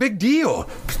 pick. Big deal.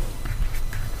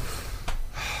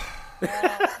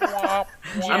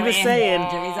 I'm just saying,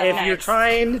 if you're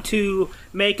trying to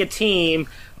make a team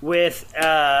with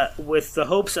the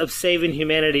hopes of saving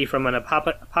humanity from an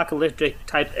apocalyptic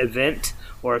type event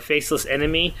or a faceless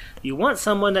enemy, you want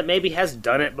someone that maybe has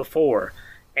done it before,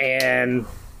 and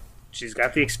she's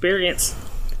got the experience.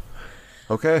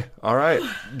 Okay, all right,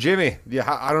 Jimmy.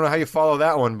 Yeah, I don't know how you follow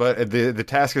that one, but the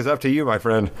task is up to you, my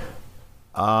friend.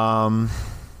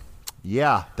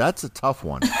 Yeah, that's a tough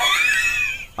one.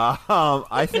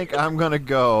 I think I'm gonna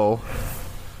go.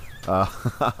 I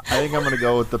think I'm gonna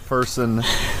go with the person.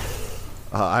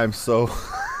 I'm so.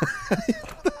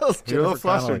 You're a little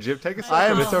flustered, Jim. Take a second. I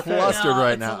am It's okay. flustered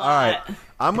right now. All right,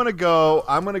 I'm gonna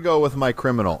go with my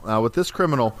criminal. Now, with this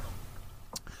criminal,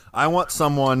 I want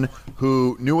someone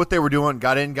who knew what they were doing,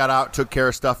 got in, got out, took care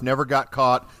of stuff, never got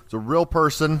caught. It's a real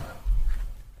person.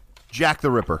 Jack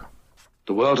the Ripper.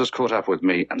 The world has caught up with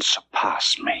me and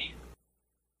surpassed me.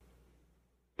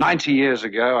 90 years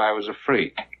ago, I was a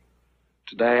freak.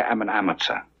 Today, I'm an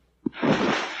amateur.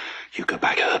 You go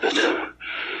back, Herbert.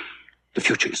 The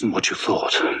future isn't what you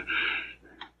thought.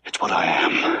 It's what I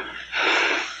am.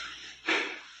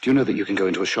 Do you know that you can go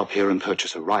into a shop here and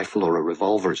purchase a rifle or a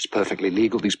revolver? It's perfectly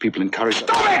legal. These people encourage...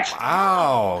 Stop it!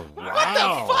 Wow. What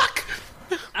the fuck?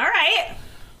 All right.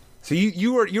 So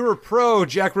you were pro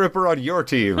Jack Ripper on your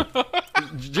team.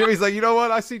 Jimmy's like, you know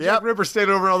what? I see Jack Ripper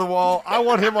standing over on the wall. I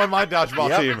want him on my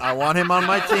dodgeball team. I want him on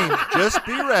my team. Just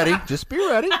be ready. Just be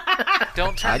ready.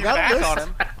 Don't turn your back on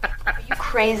him. Are you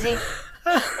crazy?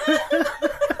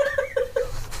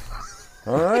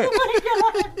 All right.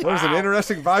 There's an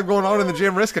interesting vibe going on in the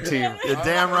Jim Riska team. You're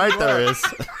damn right there is.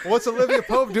 What's Olivia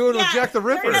Pope doing with Jack the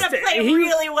Ripper? They're gonna play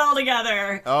really well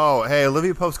together. Oh, hey,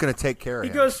 Olivia Pope's going to take care of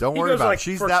him. Don't worry about like, it.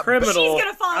 She's for that criminal, She's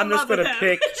gonna fall in I'm just love with gonna him.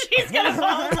 pick She's gonna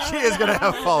fall in love. She is going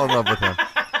to fall in love with him.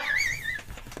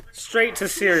 straight to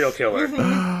serial killer.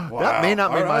 That may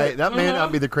not be that may not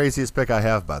be the craziest pick I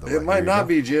have, by the way. It might not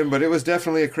be, Jim, but it was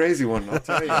definitely a crazy one, I'll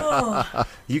tell you.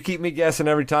 You keep me guessing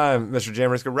every time, Mr.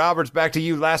 Jamriska. Roberts, back to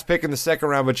you. Last pick in the second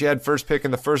round, but you had first pick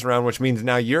in the first round, which means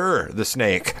now you're the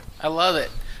snake. I love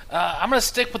it. I'm going to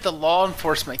stick with the law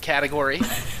enforcement category.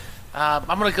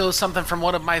 I'm going to go with something from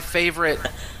one of my favorite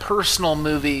personal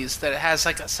movies that has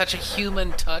like such a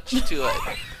human touch to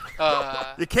it.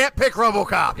 You can't pick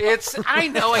RoboCop. I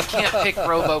know I can't pick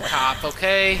RoboCop,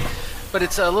 okay? But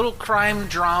it's a little crime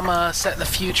drama set in the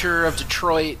future of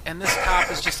Detroit, and this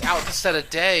cop is just out to set a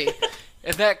day,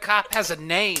 and that cop has a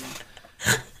name,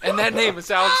 and that name is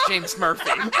Alex James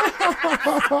Murphy, who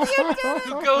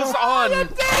goes on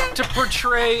to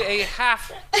portray a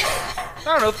half,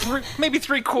 I don't know, maybe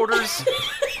three-quarters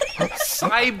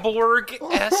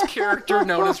cyborg-esque character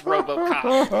known as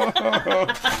RoboCop.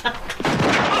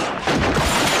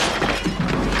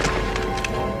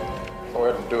 Go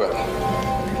ahead and do it.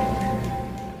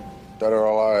 Dead or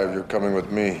alive, you're coming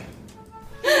with me.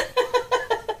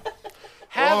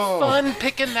 Have fun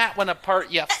picking that one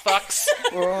apart, you fucks.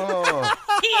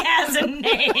 He has a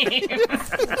name. He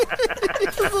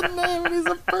has a name and he's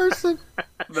a person.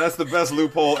 That's the best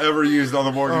loophole ever used on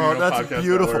the Morgan that's podcast.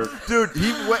 beautiful. Dude,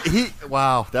 he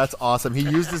wow, that's awesome. He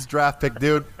used his draft pick.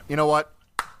 Dude, you know what?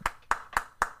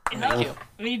 Thank you.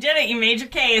 You did it. You made your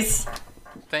case.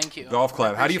 Thank you. Golf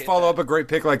clap. How do you follow up a great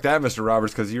pick like that, Mr.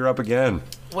 Roberts? Because you're up again.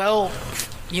 Well,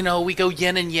 you know, we go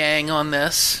yin and yang on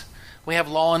this. We have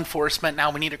law enforcement.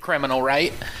 Now we need a criminal,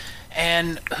 right?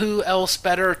 And who else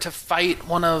better to fight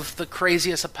one of the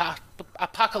craziest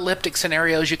apocalyptic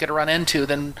scenarios you could run into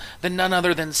than none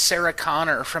other than Sarah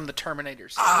Connor from the Terminator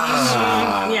series.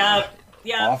 Yeah.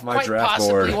 Yeah. Off my Quite draft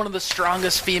possibly board. one of the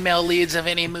strongest female leads of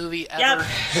any movie ever.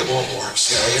 It won't work,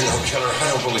 Sarah. You're no killer.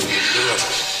 I don't believe you. Do it.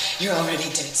 You're already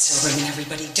dead, Silver, and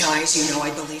everybody dies. You know I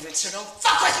believe it, so don't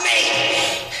fuck with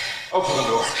me! Open the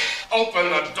door. Open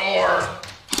the door.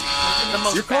 The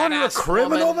most You're calling her a badass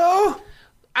criminal, woman. though?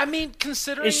 I mean,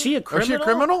 considering... Is she a Is criminal? she a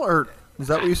criminal, or is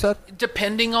that what you said?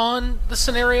 Depending on the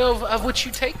scenario of which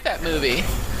you take that movie.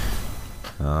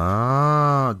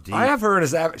 Oh, deep. I have her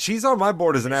as she's on my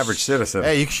board as an average citizen.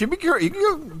 Hey, you can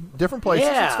go different places.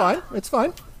 Yeah. It's fine. It's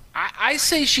fine. I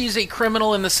say she's a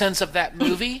criminal in the sense of that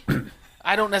movie.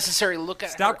 I don't necessarily look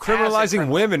at Stop her as a criminalizing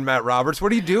criminal. women, Matt Roberts.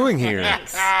 What are you doing here?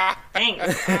 Thanks.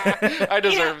 I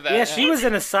deserve that. Yeah, she was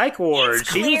in a psych ward.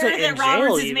 It's She clear was in that jail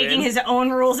Roberts is even. making his own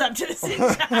rules up to this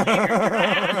entire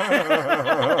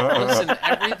Listen,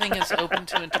 everything is open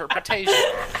to interpretation.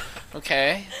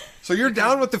 Okay? So you're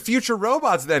down with the future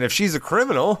robots then if she's a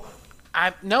criminal?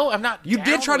 No, I'm not. You down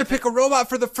did try to with pick a robot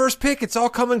for the first pick. It's all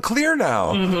coming clear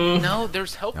now. it. No,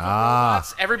 there's helpful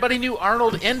robots. Everybody knew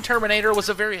Arnold in Terminator was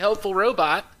a very helpful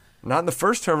robot. Not in the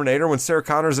first Terminator when Sarah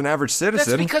Connor's an average That's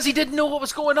citizen. because he didn't know what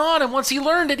was going on, and once he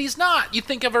learned it, he's not. You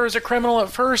think of her as a criminal at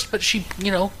first, but she,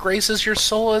 graces your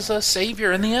soul as a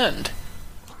savior in the end.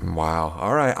 Wow.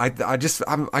 All right. I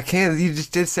can't. You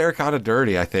just did Sarah Connor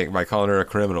dirty, I think, by calling her a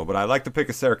criminal. But I like to pick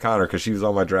a Sarah Connor because she was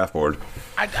on my draft board.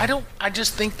 I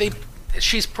just think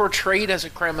she's portrayed as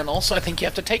a criminal, so I think you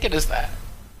have to take it as that.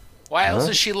 Why else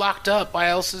is she locked up? Why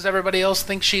else does everybody else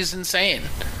think she's insane?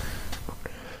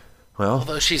 Well,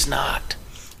 Although she's not.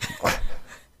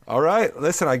 all right.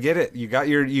 Listen, I get it. You got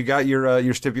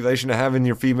your stipulation to having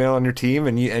your female on your team,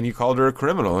 and you called her a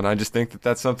criminal, and I just think that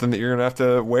that's something that you're gonna have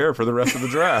to wear for the rest of the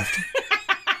draft.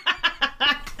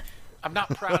 I'm not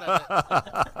proud of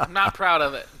it. I'm not proud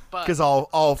of it. But Because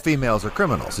all females are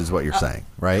criminals, is what you're saying,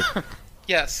 right?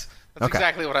 yes, that's Okay.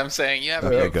 exactly what I'm saying. You have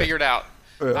Okay, it good. figured out.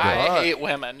 I right. hate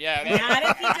women. Yeah, Not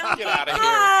if you don't get out of here.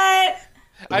 caught.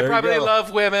 I There you probably go.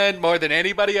 love women more than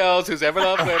anybody else who's ever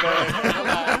loved women.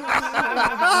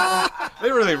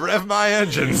 They really rev my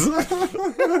engines.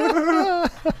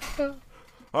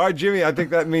 All right, Jimmy. I think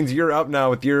that means you're up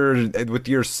now with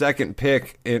your second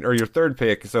pick or your third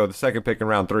pick. So the second pick in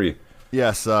round 3.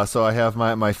 Yes. So I have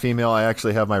my female. I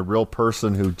actually have my real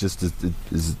person who just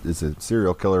is a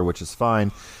serial killer, which is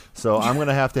fine. So I'm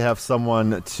gonna have to have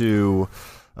someone to.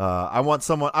 I want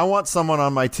someone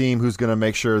on my team who's going to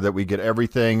make sure that we get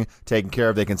everything taken care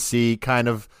of. They can see kind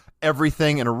of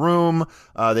everything in a room.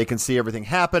 They can see everything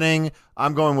happening.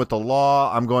 I'm going with the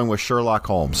law. I'm going with Sherlock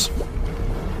Holmes.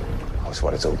 That's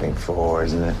what it's opening for,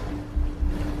 isn't it?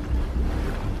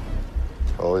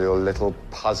 All your little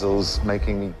puzzles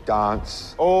making me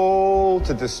dance, all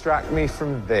to distract me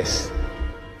from this.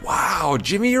 Wow,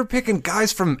 Jimmy, you're picking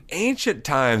guys from ancient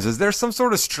times. Is there some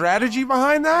sort of strategy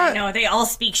behind that? No, they all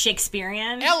speak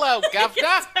Shakespearean. Hello, governor.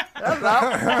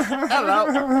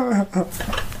 Hello.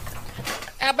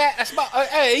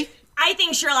 Hey. I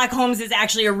think Sherlock Holmes is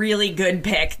actually a really good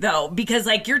pick, though, because,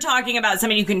 you're talking about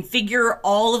somebody who can figure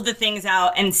all of the things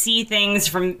out and see things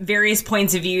from various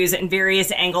points of views and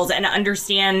various angles and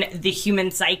understand the human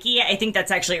psyche. I think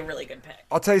that's actually a really good pick.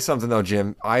 I'll tell you something, though,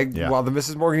 Jim. While the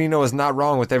Mrs. Morganino is not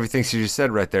wrong with everything she just said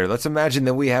right there, let's imagine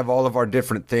that we have all of our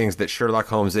different things that Sherlock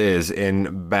Holmes is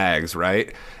in bags,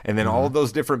 right? And then all of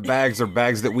those different bags are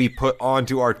bags that we put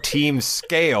onto our team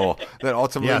scale that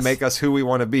ultimately make us who we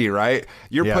want to be, right?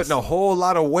 You're putting a whole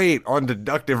lot of weight on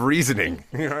deductive reasoning.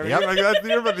 You know what I mean?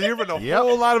 You're putting a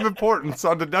whole lot of importance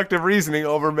on deductive reasoning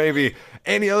over maybe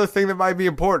any other thing that might be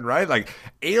important, right? Like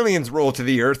aliens roll to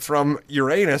the Earth from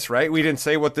Uranus, right? We didn't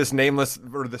say what this nameless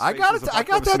or this I got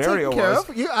that scenario taken care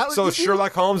was. of. So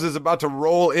Sherlock Holmes is about to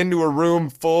roll into a room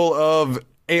full of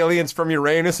aliens from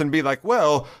Uranus and be like,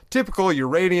 well, typical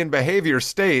Uranian behavior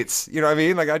states, you know what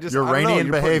I mean? Uranian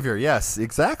behavior, yes,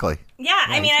 exactly. Yeah,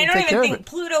 I mean, I don't even think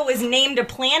Pluto was named a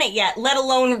planet yet, let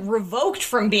alone revoked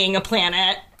from being a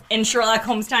planet in Sherlock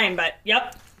Holmes' time, but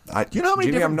yep. Do you know how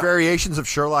many different variations of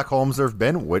Sherlock Holmes there have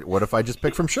been? What if I just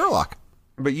picked from Sherlock?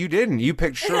 But you didn't. You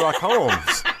picked Sherlock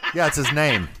Holmes. Yeah, it's his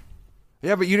name.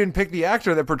 Yeah, but you didn't pick the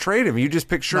actor that portrayed him. You just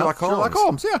picked Sherlock Holmes. Sherlock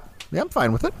Holmes, yeah. Yeah, I'm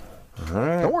fine with it. All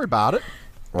right. Don't worry about it.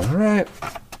 All right.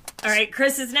 All right,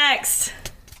 Chris is next.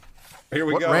 Here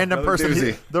we What go. random Another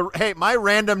person? doozy. Hey, my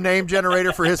random name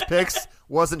generator for his picks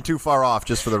wasn't too far off,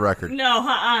 just for the record. No,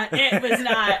 it was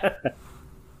not.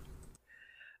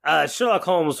 Sherlock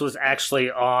Holmes was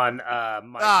actually on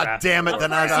my draft. Damn it,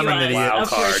 then I'm an idiot. Of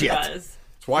course he Shit. was.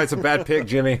 That's why it's a bad pick,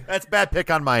 Jimmy. That's bad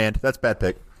pick on my end. That's bad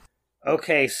pick.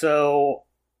 Okay, so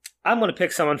I'm going to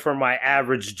pick someone for my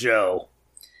average Joe.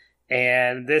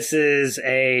 And this is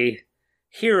a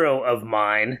hero of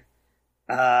mine.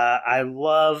 I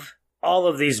love all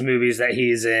of these movies that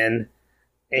he's in,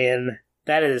 and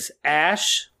that is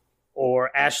Ash,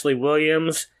 or Ashley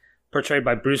Williams, portrayed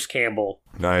by Bruce Campbell.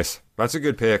 Nice. That's a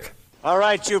good pick. All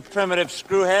right, you primitive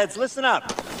screwheads, listen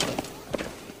up.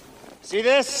 See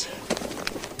this?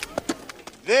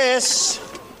 This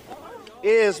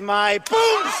is my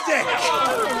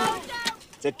boomstick.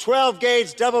 It's a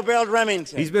 12-gauge double-barreled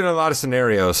Remington. He's been in a lot of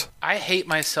scenarios. I hate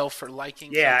myself for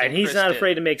liking Yeah, something and he's Chris not did.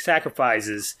 afraid to make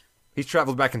sacrifices. He's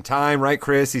traveled back in time, right,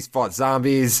 Chris? He's fought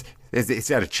zombies. He's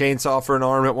had a chainsaw for an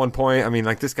arm at one point. I mean,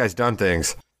 like, this guy's done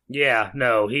things. Yeah,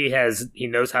 no, he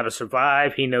knows how to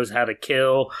survive. He knows how to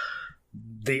kill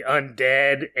the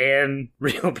undead and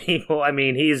real people. I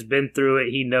mean, he's been through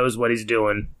it. He knows what he's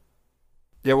doing.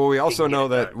 Yeah, well, we also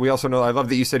know, I love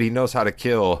that you said he knows how to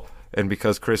kill. And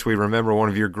because, Chris, we remember one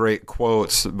of your great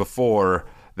quotes before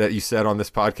that you said on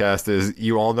this podcast is,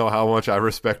 you all know how much I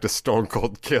respect a stone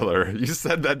cold killer. You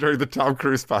said that during the Tom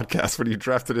Cruise podcast when you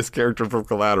drafted his character from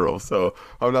Collateral. So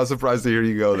I'm not surprised to hear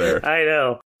you go there. I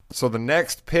know. So the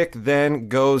next pick then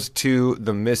goes to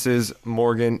the Mrs.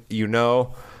 Morgan. You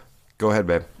know. Go ahead,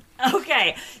 babe.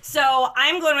 Okay, so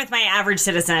I'm going with my average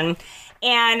citizen.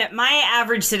 And my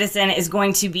average citizen is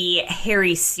going to be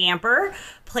Harry Stamper,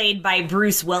 played by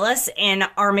Bruce Willis in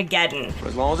Armageddon.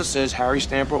 As long as it says Harry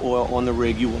Stamper oil on the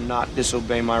rig, you will not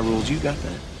disobey my rules. You got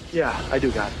that? Yeah, I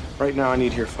do got it. Right now, I need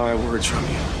to hear 5 words from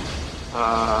you.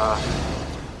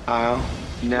 I'll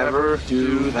never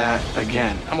do that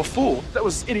again. I'm a fool. That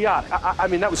was idiotic. I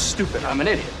mean, that was stupid. I'm an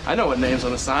idiot. I know what name's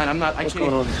on the sign. What's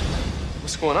going on here?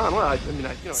 What's going on? Well,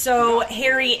 So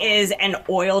Harry is an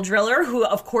oil driller who,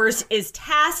 of course, is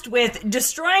tasked with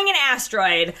destroying an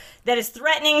asteroid that is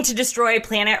threatening to destroy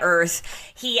planet Earth.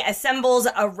 He assembles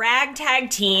a ragtag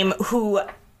team who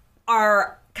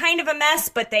are kind of a mess,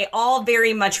 but they all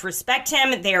very much respect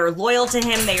him. They are loyal to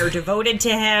him. They are devoted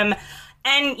to him.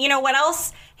 And you know what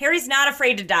else? Harry's not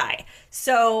afraid to die.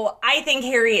 So I think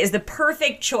Harry is the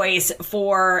perfect choice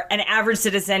for an average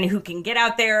citizen who can get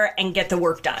out there and get the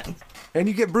work done. And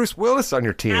you get Bruce Willis on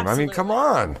your team. Absolutely. I mean, come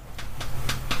on.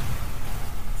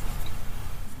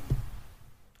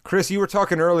 Chris, you were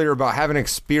talking earlier about having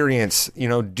experience,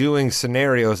 doing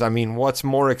scenarios. I mean, what's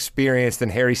more experience than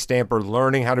Harry Stamper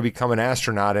learning how to become an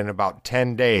astronaut in about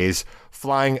 10 days,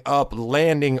 flying up,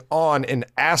 landing on an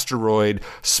asteroid,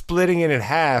 splitting it in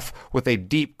half with a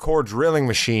deep core drilling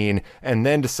machine, and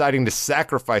then deciding to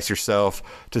sacrifice yourself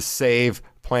to save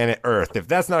planet Earth? If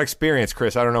that's not experience,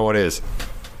 Chris, I don't know what is.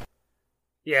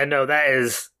 Yeah, no, that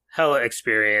is hella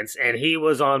experience. And he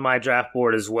was on my draft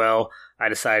board as well. I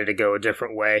decided to go a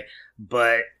different way.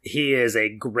 But he is a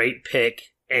great pick.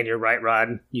 And you're right,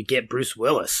 Rod. You get Bruce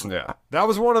Willis. Yeah. That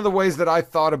was one of the ways that I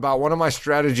thought about. One of my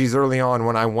strategies early on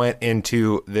when I went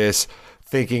into this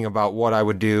thinking about what I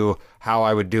would do, how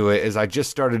I would do it, is I just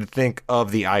started to think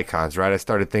of the icons, right? I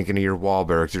started thinking of your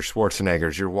Wahlbergs, your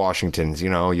Schwarzeneggers, your Washingtons,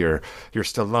 your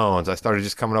Stallones. I started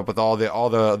just coming up with all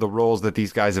the roles that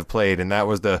these guys have played, and that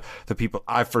was the people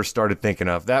I first started thinking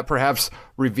of. That perhaps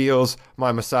reveals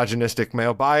my misogynistic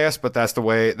male bias, but that's the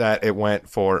way that it went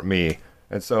for me.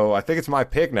 And so I think it's my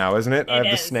pick now, isn't it? I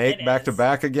have the snake back to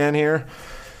back again here.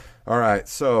 All right,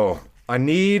 so I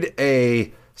need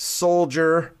a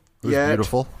soldier. Who's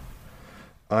beautiful.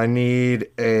 I need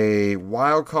a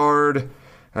wild card.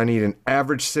 I need an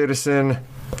average citizen.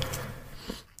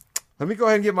 Let me go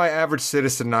ahead and get my average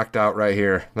citizen knocked out right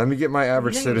here. Let me get my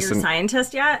average citizen. Your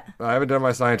scientist yet? I haven't done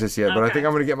my scientist yet, but I think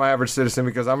I'm going to get my average citizen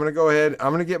because I'm going to go ahead.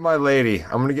 I'm going to get my lady.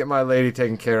 I'm going to get my lady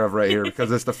taken care of right here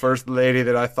because it's the first lady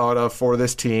that I thought of for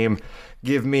this team.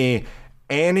 Give me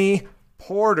Annie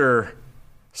Porter,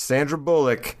 Sandra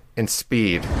Bullock, and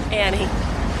Speed. Annie.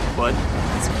 What?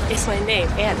 It's my name,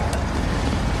 Annie.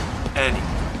 Annie.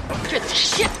 Get the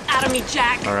shit out of me,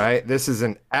 Jack. All right, this is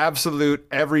an absolute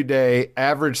everyday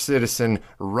average citizen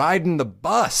riding the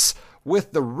bus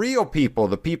with the real people,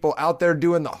 the people out there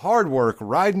doing the hard work,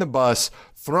 riding the bus,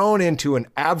 thrown into an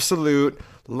absolute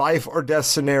life or death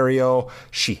scenario.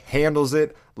 She handles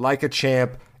it like a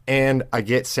champ, and I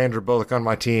get Sandra Bullock on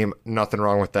my team. Nothing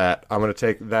wrong with that. I'm going to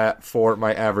take that for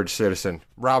my average citizen.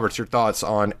 Roberts, your thoughts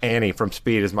on Annie from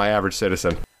Speed as my average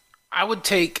citizen? I would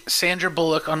take Sandra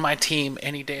Bullock on my team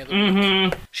any day of the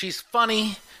week. She's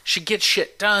funny. She gets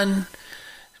shit done.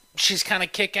 She's kind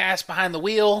of kick-ass behind the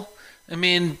wheel. I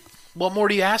mean, what more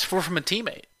do you ask for from a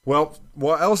teammate? Well,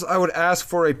 what else I would ask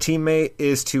for a teammate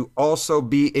is to also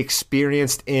be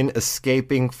experienced in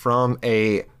escaping from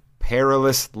a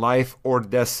perilous life or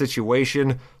death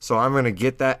situation. So I'm going to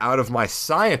get that out of my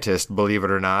scientist, believe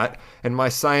it or not. And my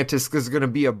scientist is going to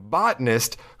be a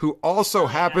botanist who also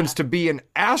happens to be an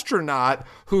astronaut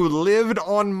who lived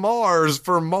on Mars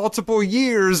for multiple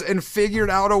years and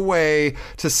figured out a way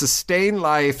to sustain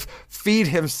life, feed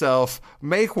himself,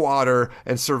 make water,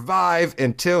 and survive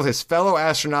until his fellow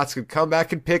astronauts could come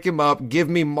back and pick him up. Give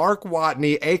me Mark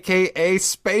Watney, a.k.a.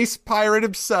 Space Pirate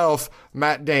himself,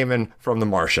 Matt Damon from The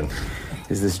Martian.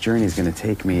 Is this journey is going to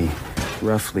take me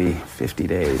roughly 50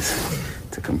 days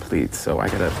to complete, so I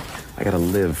gotta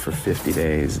live for 50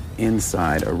 days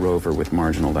inside a rover with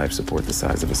marginal life support the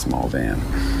size of a small van.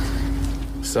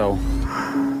 So,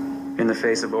 in the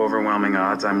face of overwhelming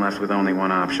odds, I'm left with only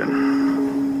one option.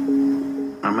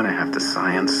 I'm gonna have to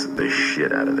science the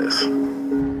shit out of this.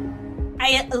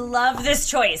 I love this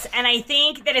choice, and I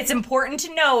think that it's important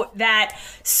to note that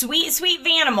Sweet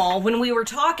Vanimal, when we were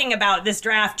talking about this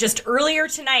draft just earlier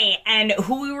tonight and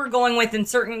who we were going with in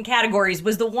certain categories,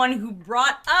 was the one who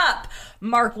brought up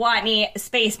Mark Watney,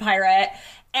 Space Pirate,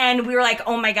 and we were like,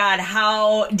 oh my god,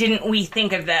 how didn't we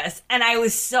think of this? And I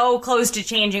was so close to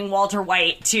changing Walter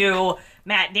White to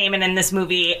Matt Damon in this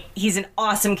movie. He's an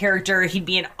awesome character. He'd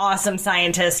be an awesome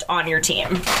scientist on your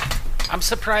team. I'm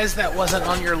surprised that wasn't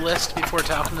on your list before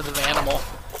talking to the Vanimal.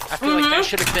 I feel like that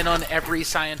should have been on every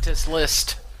scientist's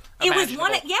list. It was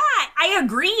one, I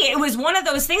agree. It was one of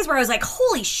those things where I was like,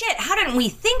 holy shit, how didn't we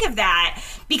think of that?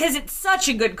 Because it's such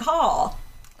a good call.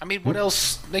 I mean, what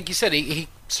else? Like you said, he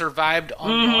survived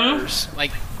on Mars.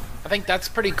 Like, I think that's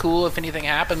pretty cool. If anything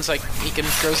happens, like, he can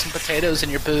throw some potatoes in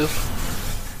your poo.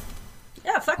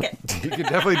 Yeah, fuck it. He could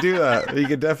definitely do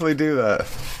that.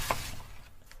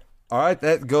 All right,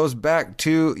 that goes back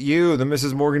to you, the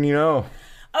Mrs. Morgan you know.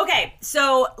 Okay,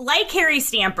 so like Harry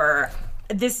Stamper,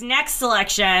 this next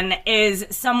selection is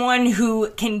someone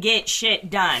who can get shit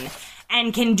done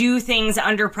and can do things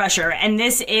under pressure, and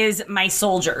this is my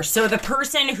soldier. So the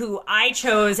person who I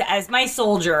chose as my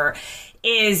soldier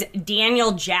is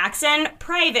Daniel Jackson,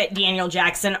 Private Daniel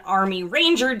Jackson, Army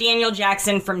Ranger Daniel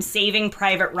Jackson from Saving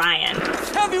Private Ryan.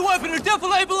 Heavy weapon or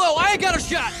defilade below, I ain't got a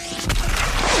shot!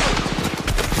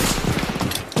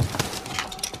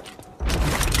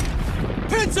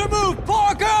 Pincer move,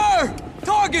 Parker!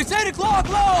 Targets 8 o'clock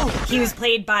low! He was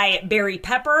played by Barry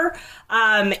Pepper.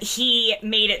 He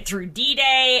made it through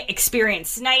D-Day,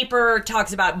 experienced sniper,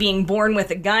 talks about being born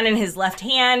with a gun in his left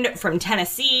hand from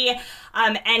Tennessee,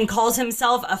 and calls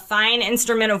himself a fine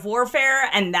instrument of warfare,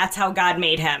 and that's how God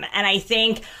made him. And I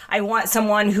think I want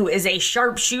someone who is a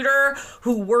sharpshooter,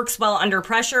 who works well under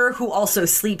pressure, who also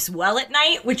sleeps well at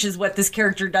night, which is what this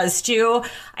character does too.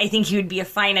 I think he would be a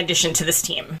fine addition to this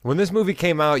team. When this movie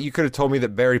came out, you could have told me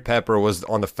that Barry Pepper was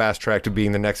on the fast track to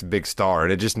being the next big star,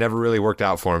 and it just never really worked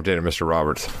out for him, did it, Mr.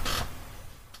 Roberts?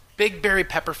 Big Barry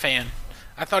Pepper fan.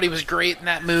 I thought he was great in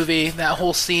that movie. That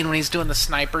whole scene when he's doing the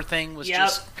sniper thing was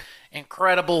just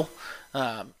incredible.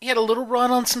 He had a little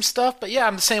run on some stuff, but yeah,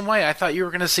 I'm the same way. I thought you were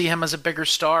going to see him as a bigger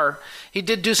star. He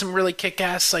did do some really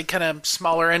kick-ass, like kind of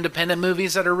smaller independent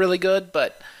movies that are really good,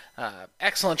 but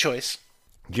excellent choice.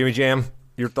 Jimmy Jam,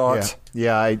 your thoughts?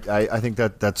 Yeah, I think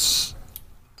that's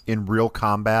in real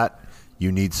combat.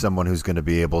 You need someone who's going to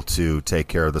be able to take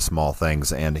care of the small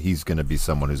things, and he's going to be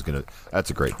someone who's going to...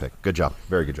 That's a great pick. Good job.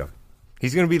 Very good job.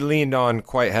 He's going to be leaned on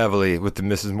quite heavily with the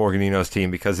Mrs. Morganino's team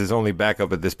because his only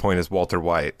backup at this point is Walter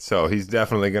White. So he's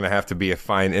definitely going to have to be a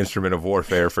fine instrument of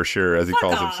warfare for sure, as he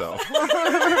calls himself.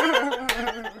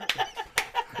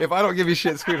 If I don't give you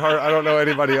shit, sweetheart, I don't know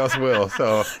anybody else will.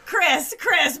 So Chris,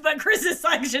 but Chris's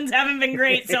selections haven't been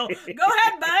great, so go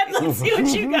ahead, bud. Let's see what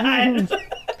you got.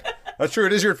 That's true.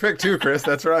 It is your pick too, Chris.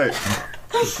 That's right.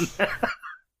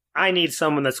 I need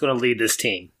someone that's going to lead this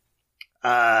team.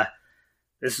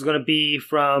 This is going to be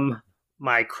from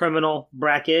my criminal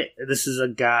bracket. This is a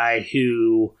guy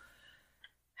who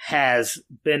has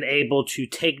been able to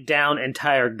take down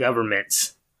entire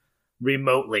governments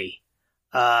remotely,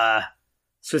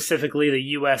 specifically the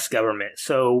U.S. government.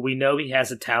 So we know he has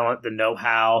the talent, the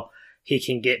know-how. He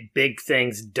can get big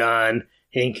things done.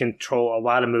 He can control a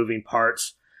lot of moving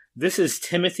parts. This is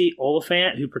Timothy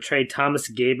Oliphant, who portrayed Thomas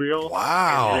Gabriel.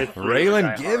 Wow,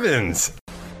 Raylan Givens.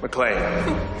 McClane,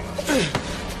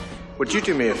 would you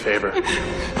do me a favor?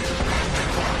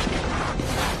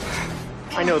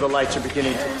 I know the lights are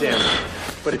beginning to dim,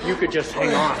 but if you could just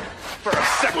hang on for a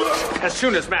second. As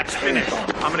soon as Matt's finished,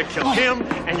 I'm gonna kill him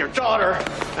and your daughter,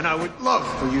 and I would love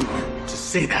for you to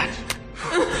see that.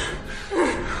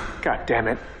 God damn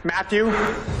it. Matthew,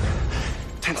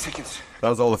 10 seconds. That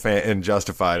was Oliphant in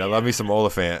Justified. I love me some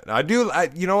Oliphant.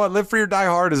 You know what? Live Free or Die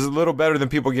Hard is a little better than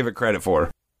people give it credit for.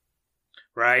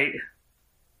 Right?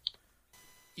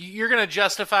 You're going to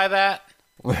justify that?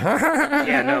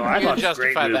 Yeah, no, I You thought it was a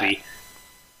great justify that. movie.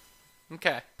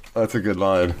 Okay. That's a good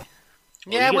line.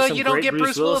 Yeah, you get well, some you don't great get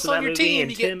Bruce Willis in on that your movie, team.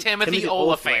 and You get Timothy Timothy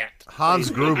Oliphant. Hans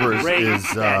Gruber Great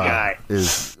bad guy.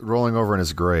 is rolling over in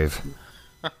his grave.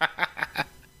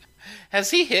 Has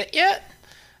he hit yet?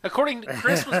 According to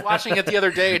Chris was watching it the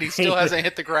other day, and he still hasn't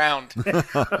hit the ground.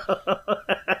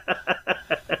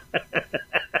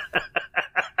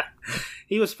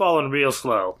 He was falling real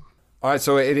slow. All right,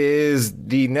 so it is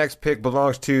the next pick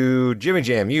belongs to Jimmy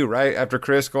Jam. You, right? After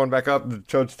Chris going back up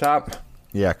towards the top?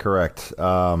 Yeah, correct.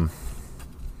 I'm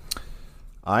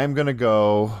going to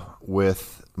go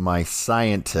with my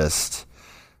scientist.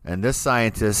 And this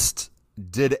scientist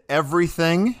did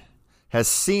everything, has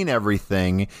seen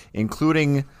everything,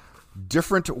 including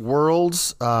different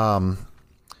worlds. We're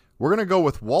going to go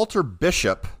with Walter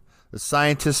Bishop, the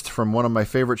scientist from one of my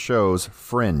favorite shows,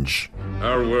 Fringe.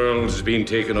 Our world is being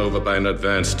taken over by an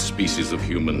advanced species of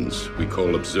humans we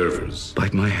call observers.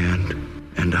 Bite my hand,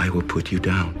 and I will put you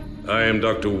down. I am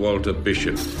Dr. Walter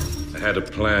Bishop. I had a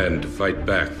plan to fight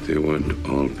back. They weren't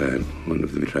all bad. One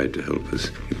of them tried to help us.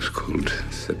 It was called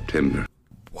September.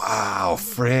 Wow,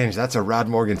 Fringe. That's a Rod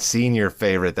Morgan Sr.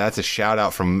 favorite. That's a shout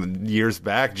out from years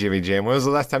back, Jimmy Jam. When was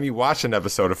the last time you watched an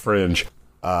episode of Fringe?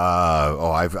 I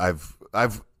was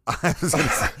gonna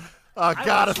say, oh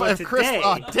God! If Chris,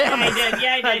 oh damn it!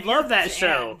 Yeah, I did. I love that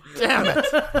show. Damn it!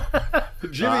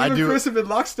 Jimmy, you and Chris have been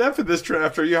lockstep in this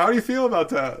draft. How do you feel about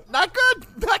that? Not good.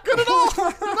 Not good at all.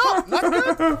 No, not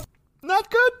good.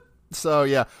 Not good. So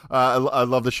yeah, I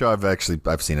love the show.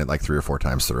 I've seen it like 3 or 4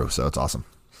 times through, so it's awesome.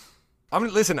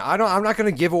 Listen, I'm not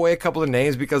going to give away a couple of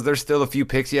names because there's still a few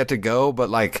picks yet to go, but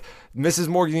like Mrs.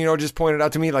 Morgan, just pointed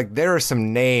out to me, like there are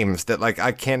some names that like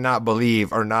I cannot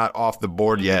believe are not off the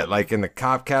board yet, like in the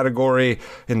cop category,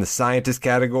 in the scientist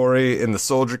category, in the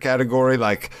soldier category,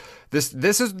 like this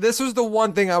was the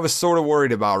one thing I was sort of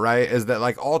worried about, right? Is that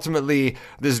like ultimately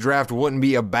this draft wouldn't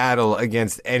be a battle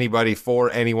against anybody for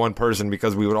any one person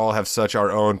because we would all have such our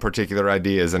own particular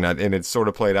ideas, and it sort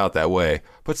of played out that way.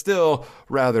 But still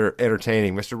rather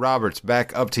entertaining. Mr. Roberts,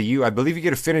 back up to you. I believe you get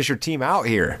to finish your team out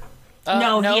here.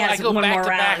 No, he I has go one back more to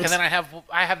back, round. and then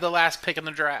I have the last pick in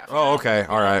the draft. Oh, okay.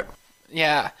 All right.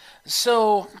 Yeah.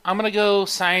 So I'm gonna go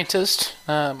scientist.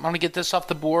 I'm gonna get this off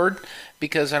the board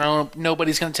because I know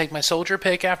nobody's gonna take my soldier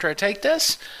pick after I take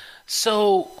this.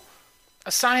 So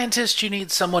a scientist, you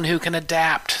need someone who can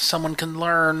adapt, someone can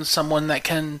learn, someone that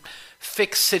can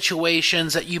fix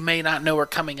situations that you may not know are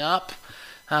coming up.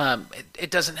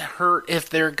 It doesn't hurt if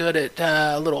they're good at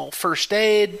a little first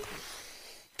aid.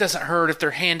 Doesn't hurt if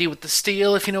they're handy with the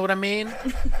steel, if you know what I mean.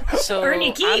 So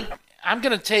Ernie Keep. I'm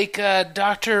going to take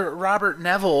Dr. Robert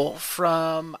Neville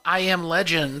from I Am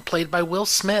Legend, played by Will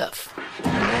Smith.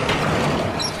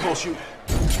 Paul, shoot.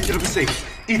 Get up and safe.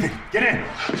 Ethan, get in.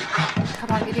 Come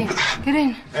on, get in. Get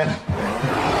in.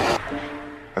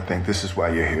 I think this is why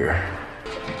you're here.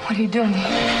 What are you doing?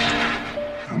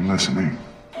 I'm listening.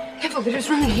 Neville, there's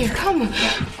room here. Come.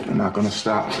 They're not gonna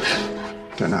stop.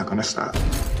 They're not gonna stop.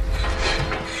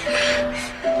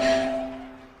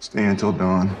 Stay until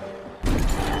dawn.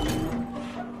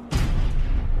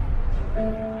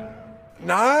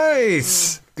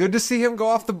 Nice. Good to see him go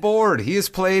off the board. He has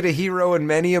played a hero in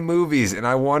many a movies, and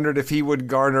I wondered if he would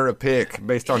garner a pick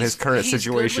based on his current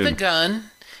situation. He's good with a gun.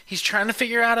 He's trying to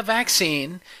figure out a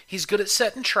vaccine. He's good at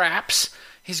setting traps.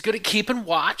 He's good at keeping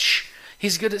watch.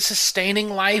 He's good at sustaining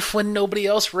life when nobody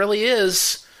else really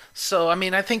is. So, I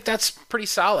mean, I think that's pretty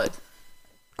solid.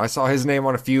 I saw his name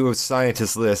on a few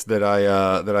scientist lists that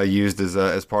I used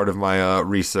as part of my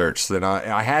research. Then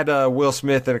I had Will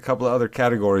Smith in a couple of other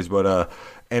categories, but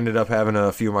ended up having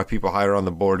a few of my people higher on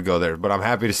the board go there. But I'm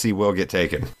happy to see Will get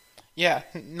taken. Yeah,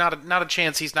 not a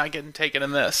chance he's not getting taken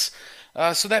in this.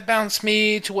 So that bounced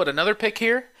me to what, another pick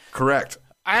here? Correct.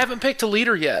 I haven't picked a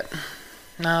leader yet.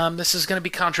 This is going to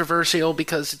be controversial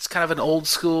because it's kind of an old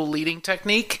school leading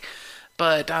technique.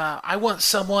 But I want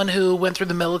someone who went through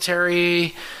the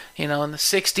military, in the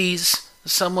 60s,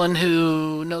 someone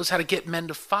who knows how to get men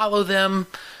to follow them,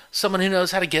 someone who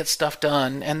knows how to get stuff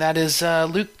done. And that is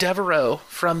Luke Devereaux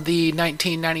from the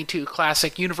 1992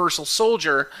 classic Universal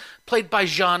Soldier, played by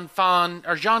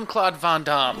Jean-Claude Van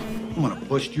Damme. I'm gonna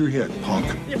bust your head, punk.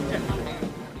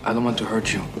 I don't want to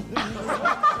hurt you.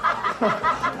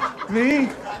 Me?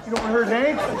 You don't hurt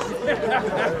Hank?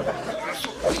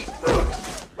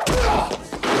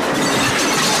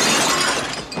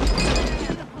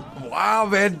 Wow,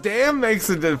 Van Damme makes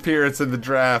an appearance in the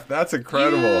draft. That's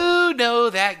incredible. You know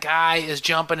that guy is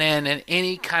jumping in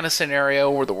any kind of scenario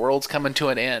where the world's coming to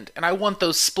an end. And I want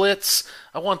those splits.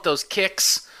 I want those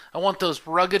kicks. I want those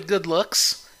rugged good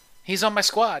looks. He's on my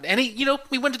squad. And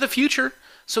we went to the future.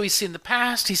 So he's seen the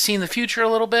past, he's seen the future a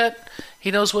little bit.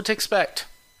 He knows what to expect.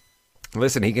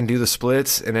 Listen, he can do the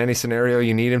splits in any scenario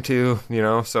you need him to,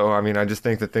 So, I just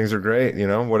think that things are great,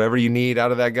 Whatever you need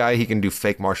out of that guy, he can do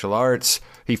fake martial arts.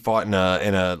 He fought in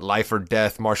a life or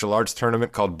death martial arts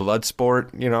tournament called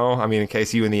Bloodsport, in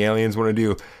case you and the aliens want to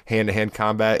do hand-to-hand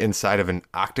combat inside of an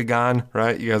octagon,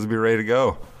 right? You guys will be ready to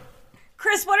go.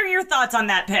 Chris, what are your thoughts on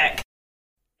that pick?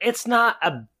 It's not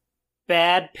a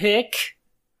bad pick.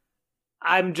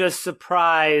 I'm just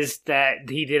surprised that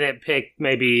he didn't pick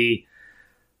maybe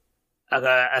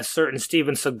a certain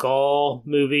Steven Seagal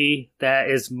movie that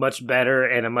is much better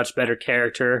and a much better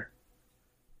character.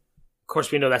 Of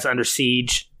course, we know that's Under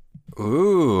Siege.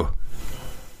 Ooh,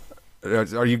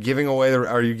 are you giving away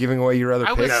your other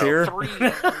picks here? 3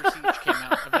 when Under Siege came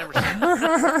out. I've never seen it.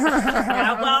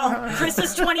 Yeah, well, Chris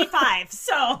is 25,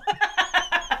 so.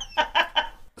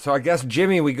 So I guess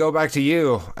Jimmy, we go back to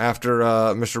you after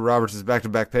Mr. Roberts'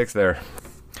 back-to-back picks there.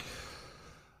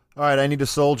 All right, I need a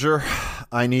soldier.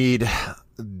 I need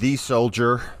the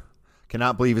soldier.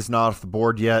 Cannot believe he's not off the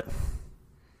board yet.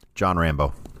 John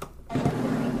Rambo.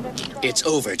 It's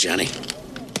over, Johnny.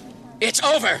 It's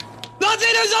over! Nothing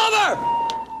is over!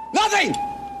 Nothing!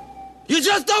 You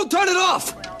just don't turn it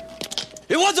off!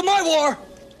 It wasn't my war!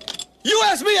 You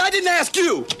asked me, I didn't ask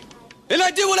you! And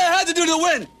I did what I had to do to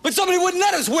win, but somebody wouldn't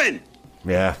let us win!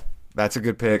 Yeah, that's a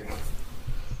good pick.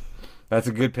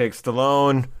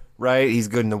 Stallone, right? He's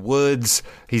good in the woods.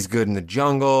 He's good in the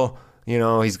jungle.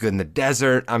 He's good in the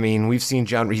desert. We've seen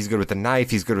John. He's good with the knife.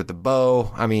 He's good with the bow.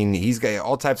 He's got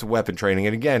all types of weapon training.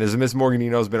 And again, as Miss Morgan,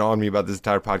 has been on me about this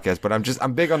entire podcast, but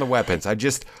I'm big on the weapons.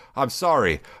 I'm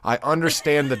sorry. I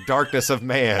understand the darkness of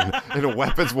man, and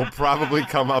weapons will probably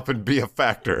come up and be a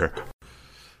factor.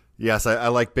 Yes, I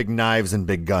like big knives and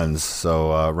big guns,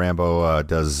 so Rambo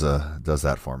does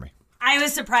that for me. I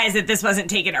was surprised that this wasn't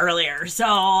taken earlier, so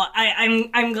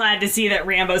I'm glad to see that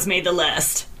Rambo's made the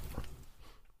list.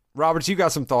 Roberts, you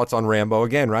got some thoughts on Rambo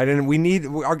again, right?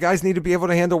 And our guys need to be able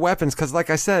to handle weapons because, like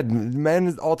I said,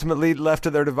 men ultimately left to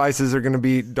their devices are going to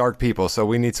be dark people. So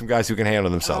we need some guys who can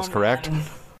handle themselves, correct?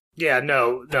 Yeah,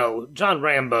 no. John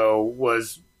Rambo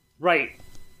was going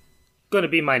to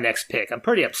be my next pick. I'm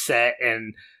pretty upset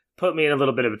and put me in a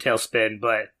little bit of a tailspin,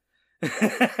 but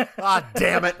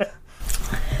damn it.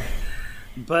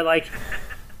 But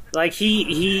he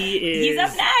is He's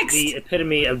up next. The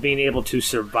epitome of being able to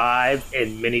survive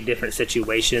in many different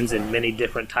situations and many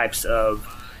different types of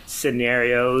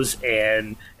scenarios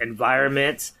and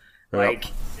environments. Yep.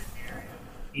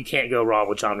 You can't go wrong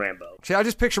with John Rambo. See, I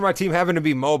just picture my team having to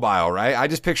be mobile, right?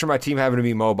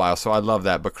 So I love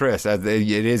that. But Chris, it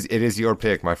is your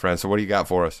pick, my friend. So what do you got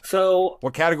for us? So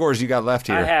what categories you got left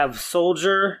here? I have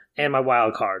soldier and my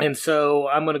wild card. And so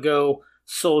I'm going to go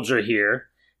soldier here.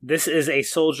 This is a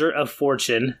soldier of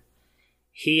fortune.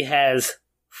 He has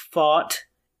fought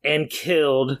and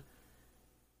killed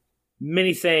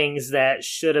many things that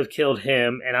should have killed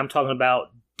him, and I'm talking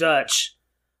about Dutch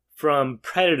from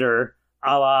Predator,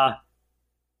 a la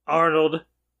Arnold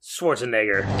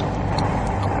Schwarzenegger.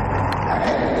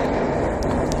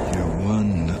 You're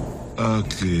one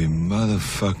ugly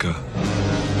motherfucker.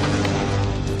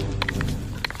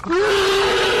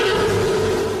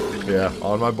 Yeah,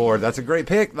 on my board. That's a great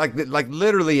pick. Like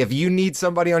literally, if you need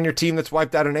somebody on your team that's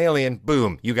wiped out an alien,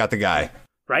 boom, you got the guy.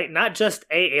 Right? Not just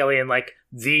a alien, like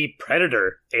the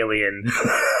Predator alien.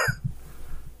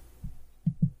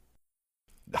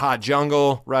 Hot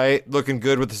jungle, right? Looking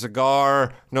good with a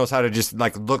cigar. Knows how to just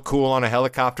look cool on a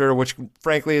helicopter, which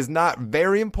frankly is not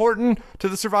very important to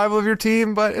the survival of your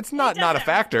team, but it's not a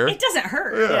factor. It doesn't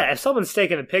hurt. Yeah, if someone's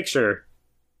taking a picture,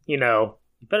 you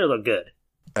better look good.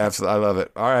 Absolutely. I love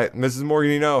it. All right, Mrs.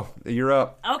 Morgan, you're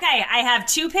up. Okay, I have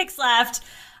 2 picks left,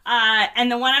 and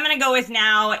the one I'm going to go with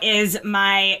now is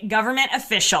my government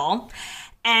official,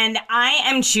 and I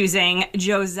am choosing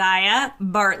Josiah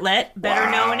Bartlett, better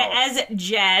known as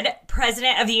Jed,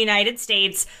 President of the United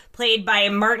States, played by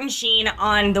Martin Sheen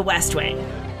on The West Wing.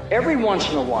 Every once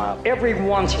in a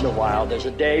while, there's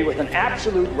a day with an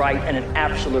absolute right and an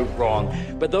absolute wrong,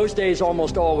 but those days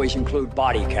almost always include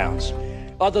body counts.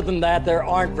 Other than that, there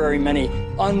aren't very many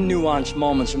unnuanced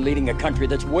moments in leading a country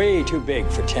that's way too big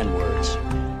for 10 words.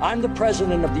 I'm the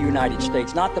President of the United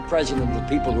States, not the President of the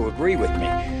people who agree with me.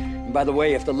 And by the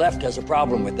way, if the left has a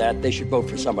problem with that, they should vote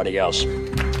for somebody else.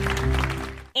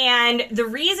 And the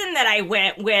reason that I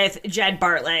went with Jed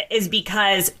Bartlett is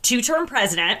because 2-term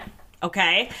president,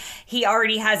 okay? He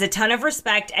already has a ton of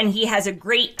respect, and he has a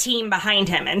great team behind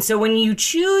him. And so when you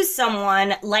choose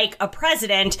someone like a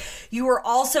president, you are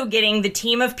also getting the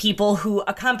team of people who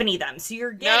accompany them. So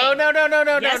you're getting... No.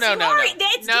 Yes, you are.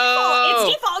 It's default.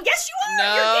 It's default. Yes, you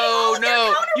are. You're getting all of their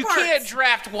counterparts. You can't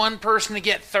draft one person to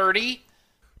get 30.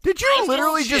 Did you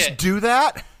literally just do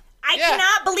that? I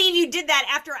cannot believe you did that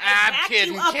after I backed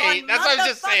kidding, you up Kate. on That's what I was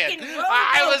just saying.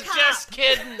 I was just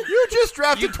kidding. You just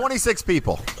drafted 26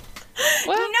 people.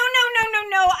 What?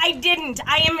 No, I didn't.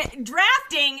 I am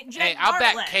drafting Jed Hey, I'll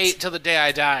Bartlett. back Kate till the day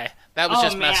I die. That was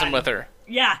just messing with her.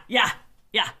 Yeah.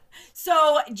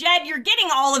 So, Jed, you're getting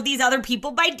all of these other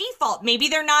people by default. Maybe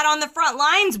they're not on the front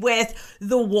lines with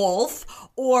the Wolf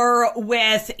or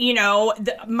with,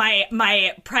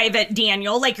 my private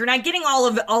Daniel. Like, you're not getting all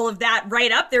of that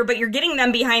right up there, but you're getting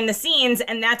them behind the scenes,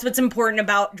 and that's what's important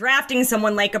about drafting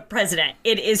someone like a president.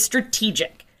 It is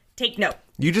strategic. Take note.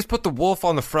 You just put the Wolf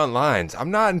on the front lines. I'm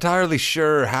not entirely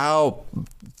sure how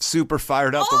super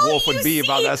fired up the Wolf would be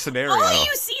about that scenario. All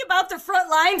you see about the front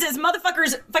lines is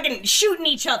motherfuckers fucking shooting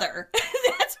each other.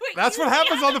 That's what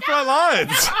happens on the front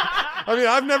lines. I mean,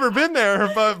 I've never been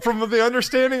there, but from the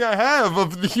understanding I have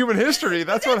of the human history,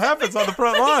 that's what happens on the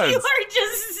front lines. You are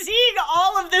just seeing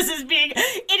all of this as being,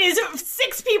 it is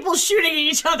 6 people shooting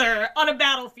each other on a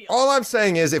battlefield. All I'm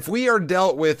saying is if we are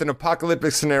dealt with an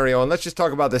apocalyptic scenario, and let's just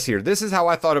talk about this here. This is how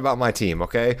I thought about my team,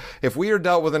 okay? If we are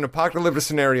dealt with an apocalyptic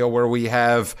scenario where we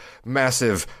have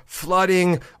massive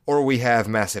flooding, or we have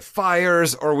massive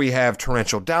fires, or we have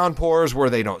torrential downpours where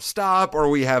they don't stop, or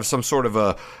we have some sort of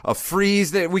a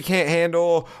freeze that we can't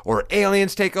handle, or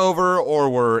aliens take over, or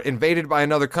we're invaded by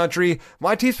another country,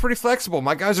 my team's pretty flexible.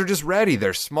 My guys are just ready.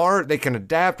 They're smart. They can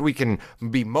adapt. We can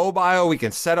be mobile. We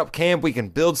can set up camp. We can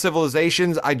build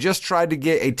civilizations. I just tried to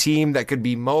get a team that could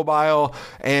be mobile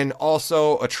and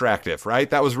also attractive, right?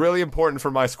 That was really important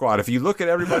for my squad. If you look at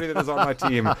everybody that is on my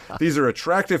team, these are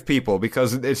attractive people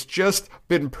because it's just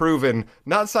been proven,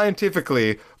 not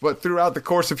scientifically, but throughout the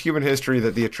course of human history,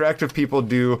 that the attractive people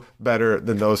do better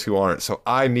than those who aren't. So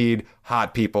I need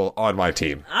hot people on my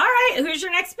team. All right, who's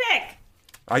your next pick?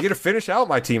 I get to finish out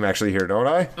my team actually here, don't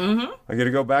I? Mm-hmm. I get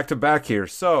to go back to back here.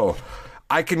 So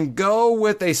I can go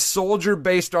with a soldier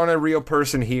based on a real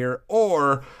person here,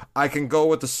 or I can go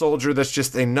with a soldier that's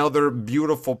just another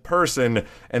beautiful person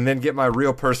and then get my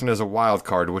real person as a wild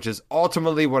card, which is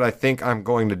ultimately what I think I'm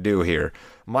going to do here.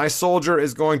 My soldier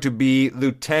is going to be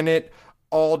Lieutenant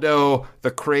Aldo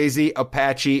the Crazy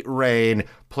Apache Rain,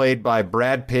 played by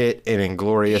Brad Pitt in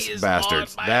Inglourious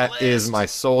Bastards. That is my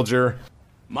soldier.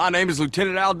 My name is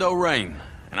Lieutenant Aldo Rain,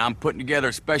 and I'm putting together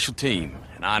a special team,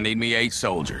 and I need me 8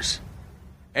 soldiers.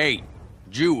 8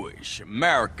 Jewish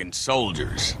American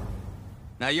soldiers.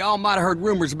 Now, y'all might have heard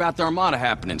rumors about the Armada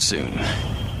happening soon.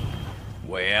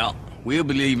 Well, we'll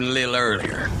be leaving a little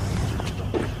earlier.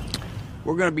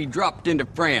 We're gonna be dropped into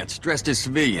France dressed as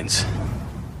civilians.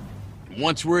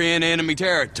 Once we're in enemy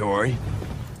territory,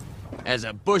 as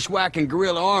a bushwhacking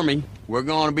guerrilla army, we're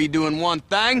gonna be doing one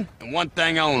thing and one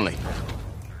thing only: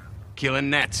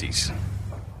 killing Nazis.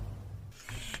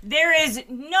 There is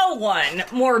no one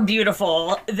more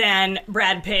beautiful than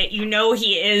Brad Pitt. You know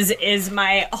he is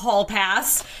my hall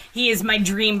pass. He is my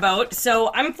dreamboat.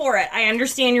 So I'm for it. I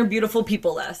understand your beautiful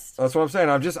people list. That's what I'm saying.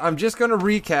 I'm just going to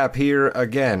recap here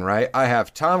again, right? I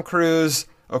have Tom Cruise,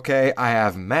 okay? I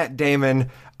have Matt Damon,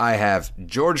 I have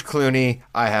George Clooney,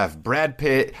 I have Brad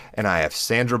Pitt, and I have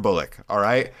Sandra Bullock, all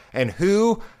right? And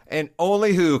who and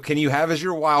only who can you have as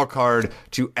your wild card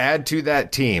to add to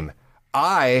that team?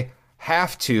 I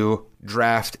have to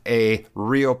draft a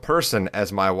real person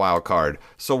as my wild card.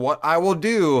 So what I will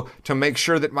do to make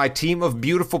sure that my team of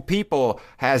beautiful people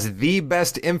has the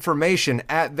best information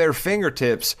at their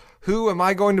fingertips, who am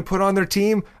I going to put on their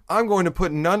team? I'm going to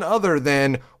put none other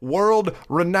than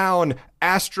world-renowned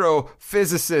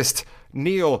astrophysicist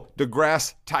Neil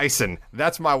deGrasse Tyson.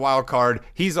 That's my wild card.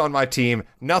 He's on my team.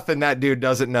 Nothing that dude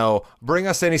doesn't know. Bring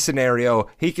us any scenario.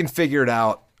 He can figure it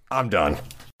out. I'm done.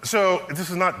 So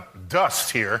this is not dust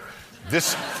here.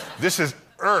 This is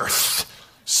Earth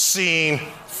seen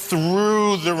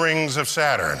through the rings of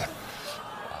Saturn.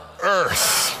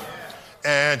 Earth.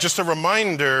 And just a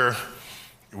reminder,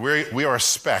 we are a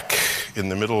speck in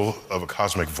the middle of a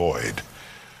cosmic void,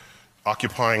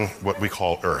 occupying what we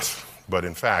call Earth. But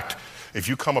in fact, if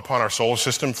you come upon our solar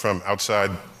system from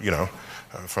outside,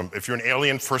 if you're an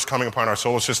alien first coming upon our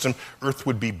solar system, Earth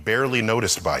would be barely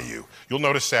noticed by you. You'll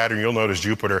notice Saturn, you'll notice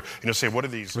Jupiter, and you'll say, what are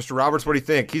these? Mr. Roberts, what do you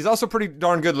think? He's also pretty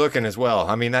darn good looking as well.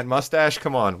 I mean, that mustache,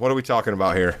 come on. What are we talking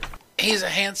about here? He's a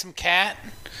handsome cat.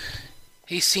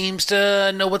 He seems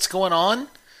to know what's going on,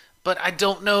 but I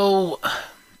don't know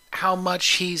how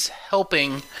much he's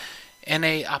helping in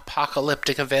a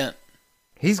apocalyptic event.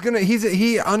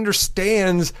 He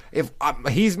understands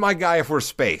he's my guy if we're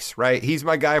space, right? He's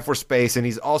my guy if we're space, and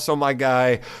he's also my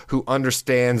guy who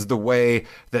understands the way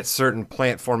that certain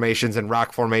plant formations and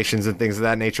rock formations and things of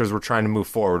that nature as we're trying to move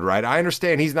forward, right? I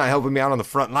understand he's not helping me out on the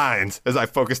front lines as I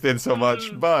focused in so much,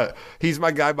 but he's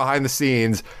my guy behind the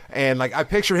scenes, and like I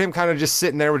picture him kind of just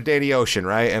sitting there with Danny Ocean,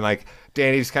 right? And like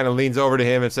Danny just kind of leans over to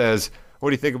him and says, what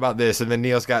do you think about this? And then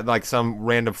Neil's got like some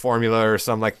random formula or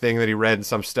some like thing that he read in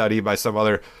some study by some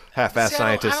other half-assed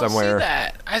scientist somewhere. I don't see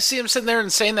that. I see him sitting there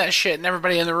and saying that shit, and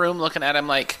everybody in the room looking at him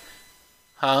like,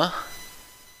 huh?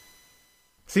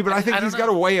 See, but I think he's got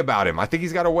a way about him. I think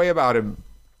he's got a way about him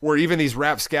where even these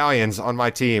rapscallions on my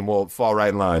team will fall right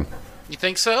in line. You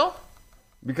think so?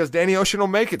 Because Danny Ocean will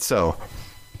make it so.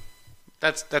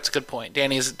 That's a good point.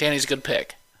 Danny's a good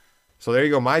pick. So there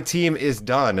you go. My team is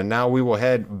done, and now we will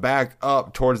head back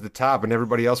up towards the top, and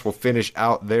everybody else will finish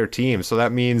out their team. So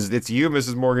that means it's you,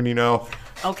 Mrs. Morgan, you know.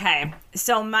 Okay,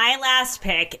 so my last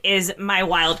pick is my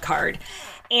wild card,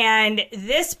 and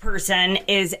this person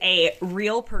is a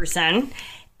real person.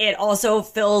 It also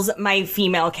fills my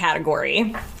female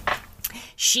category.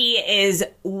 She is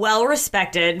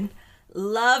well-respected,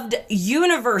 loved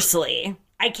universally.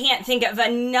 I can't think of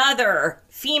another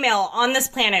female on this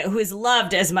planet who is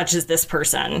loved as much as this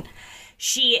person.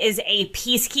 She is a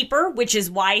peacekeeper, which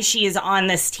is why she is on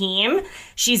this team.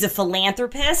 She's a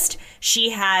philanthropist.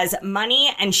 She has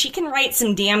money, and she can write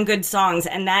some damn good songs,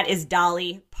 and that is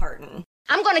Dolly Parton.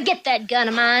 I'm gonna get that gun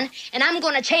of mine, and I'm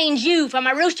gonna change you from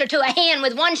a rooster to a hen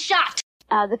with one shot.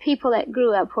 The people that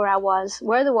grew up where I was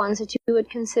were the ones that you would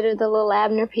consider the little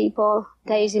Abner people,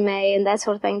 Daisy Mae, and that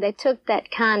sort of thing. They took that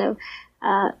kind of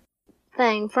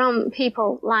thing from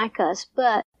people like us,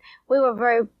 but we were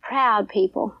very proud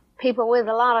people with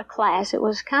a lot of class. It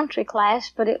was country class,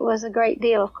 but it was a great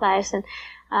deal of class, and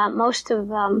most of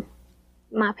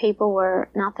my people were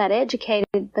not that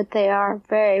educated, but they are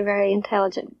very, very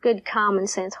intelligent. Good common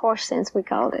sense, horse sense, we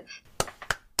called it.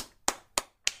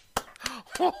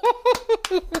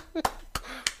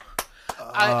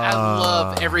 I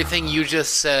love everything you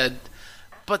just said,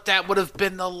 but that would have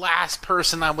been the last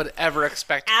person I would ever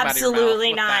expect to come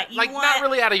Absolutely out of your mouth not. with that. Not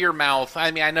really out of your mouth.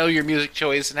 I mean, I know your music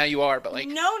choice and how you are, but like,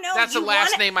 no, that's the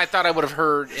last name I thought I would have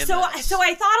heard. So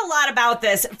I thought a lot about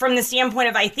this from the standpoint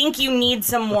of I think you need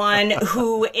someone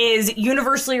who is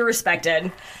universally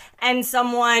respected and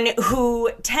someone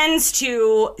who tends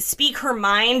to speak her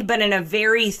mind, but in a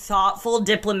very thoughtful,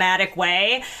 diplomatic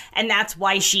way. And that's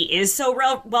why she is so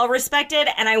well respected.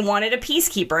 And I wanted a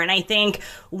peacekeeper. And I think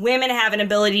women have an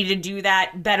ability to do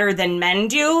that better than men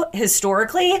do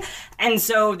historically. And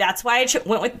so that's why I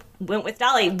went with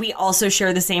Dolly. We also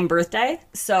share the same birthday.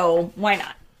 So why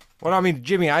not? Well, I mean,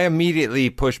 Jimmy, I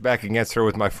immediately pushed back against her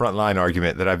with my frontline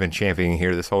argument that I've been championing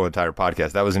here this whole entire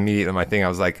podcast. That was immediately my thing. I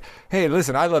was like, hey,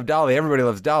 listen, I love Dolly. Everybody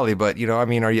loves Dolly. But, you know, I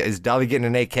mean, is Dolly getting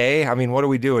an AK? I mean, what are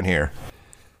we doing here?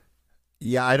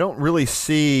 Yeah, I don't really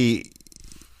see...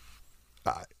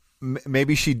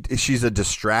 maybe she's a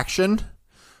distraction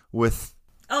with...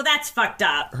 Oh, that's fucked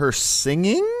up. Her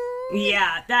singing?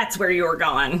 Yeah, that's where you were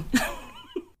going.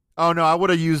 Oh, no, I would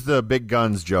have used the big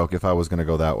guns joke if I was going to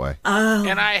go that way.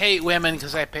 And I hate women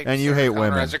because I picked and you Sarah hate Connor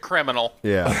women as a criminal.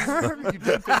 Yeah. You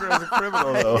did pick her as a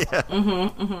criminal, though.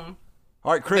 Yeah.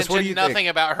 All right, Chris, what do you think? Nothing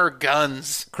about her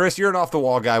guns. Chris, you're an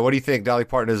off-the-wall guy. What do you think? Dolly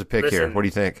Parton is a pick here. What do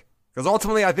you think? Because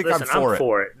ultimately, I think I'm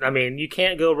for it. I mean, you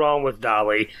can't go wrong with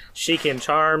Dolly. She can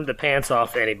charm the pants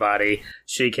off anybody.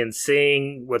 She can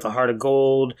sing with a heart of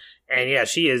gold. And yeah,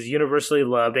 she is universally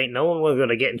loved. Ain't no one going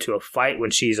to get into a fight when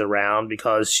she's around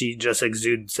because she just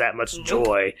exudes that much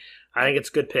joy. I think it's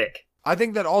a good pick. I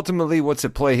think that ultimately what's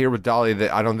at play here with Dolly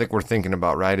that I don't think we're thinking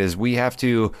about, right, is we have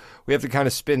to kind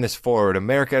of spin this forward.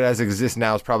 America as it exists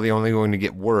now is probably only going to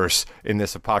get worse in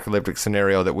this apocalyptic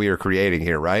scenario that we are creating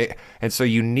here, right? And so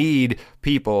you need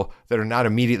people that are not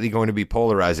immediately going to be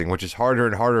polarizing, which is harder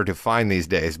and harder to find these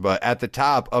days. But at the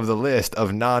top of the list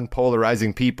of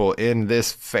non-polarizing people in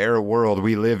this fair world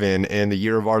we live in the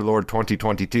year of our Lord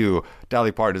 2022,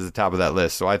 Dolly Parton is the top of that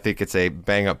list. So I think it's a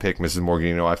bang-up pick, Mrs. Morgan.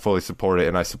 You know, I fully support it,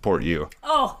 and I support you.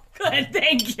 Oh, good.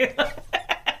 Thank you. All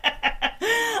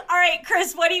right,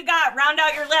 Chris, what do you got? Round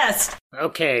out your list.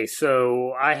 Okay,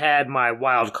 so I had my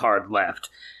wild card left.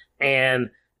 And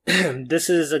this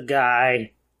is a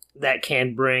guy that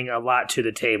can bring a lot to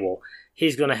the table.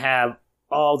 He's going to have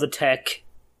all the tech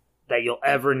that you'll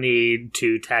ever need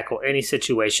to tackle any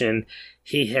situation.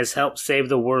 He has helped save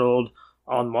the world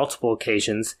on multiple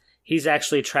occasions. He's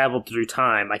actually traveled through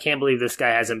time. I can't believe this guy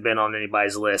hasn't been on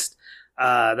anybody's list.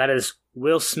 That is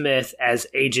Will Smith as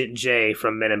Agent J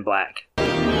from Men in Black.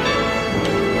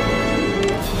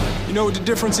 You know what the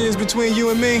difference is between you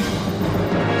and me?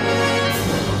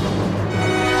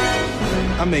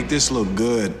 I make this look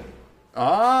good.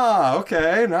 Ah,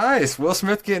 okay, nice. Will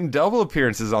Smith getting double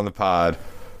appearances on the pod.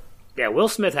 Yeah, Will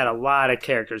Smith had a lot of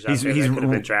characters out there that could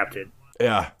have been drafted.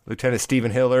 Yeah, Lieutenant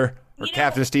Stephen Hiller, or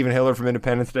Captain Stephen Hiller from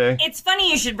Independence Day. It's funny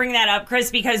you should bring that up,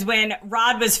 Chris, because when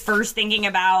Rod was first thinking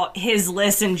about his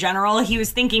list in general, he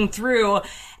was thinking through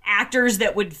actors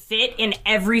that would fit in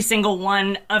every single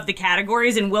one of the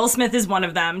categories, and Will Smith is one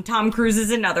of them. Tom Cruise is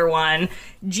another one.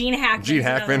 Gene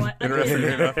Hackman. Interesting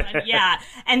enough. Yeah,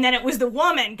 and then it was the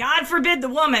woman. God forbid the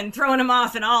woman throwing him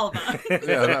off in all of them.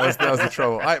 Yeah, that was the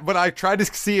trouble. But I tried to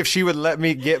see if she would let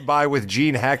me get by with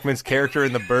Gene Hackman's character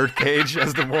in the birdcage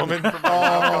as the woman from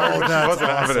that's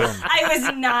awesome. I was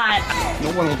not.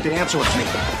 No one will dance with me.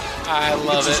 I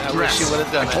love it. I wish you would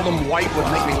have done I told him white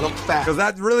would make me look fat. Because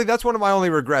that's one of my only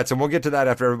regrets, and we'll get to that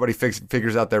after everybody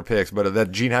figures out their picks. But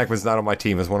that Gene Hackman's not on my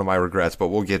team is one of my regrets, but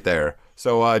we'll get there.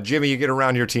 So, Jimmy, you get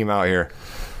around your team out here.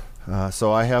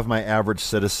 So I have my average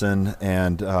citizen,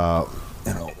 and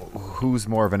who's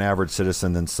more of an average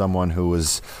citizen than someone who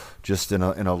was just in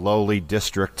a lowly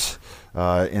district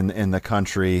in the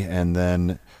country, and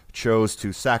then chose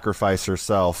to sacrifice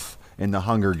herself in the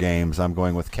Hunger Games. I'm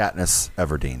going with Katniss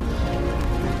Everdeen.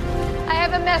 I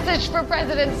have a message for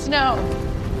President Snow.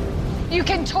 You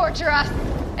can torture us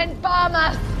and bomb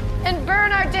us and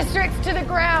burn our districts to the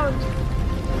ground.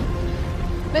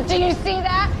 But do you see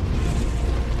that?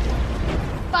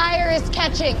 Fire is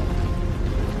catching.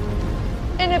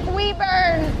 And if we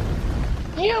burn,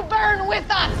 you burn with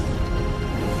us.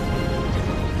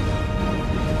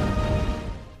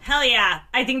 Hell yeah.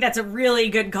 I think that's a really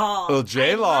good call. Well,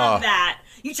 J-Law. I love that.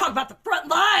 You talk about the front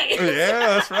line.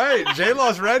 Yeah, that's right.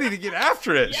 J-Law's ready to get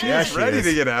after it. She's ready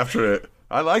to get after it.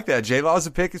 I like that. J-Law's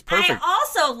pick is perfect. I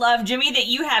also love, Jimmy, that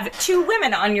you have 2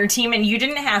 women on your team and you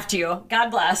didn't have to. God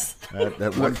bless.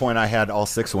 At one point, I had all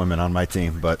 6 women on my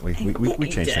team, but we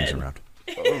changed things around.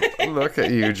 Look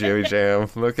at you, Jimmy Jam.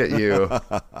 Look at you.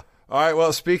 All right,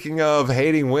 well, speaking of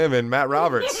hating women, Matt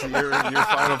Roberts, your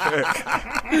final pick.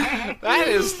 That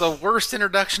is the worst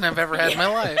introduction I've ever had in my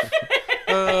life.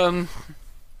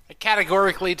 I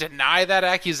categorically deny that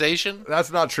accusation.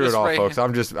 That's not true at all, folks.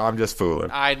 I'm just fooling.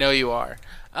 I know you are.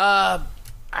 I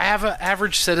have an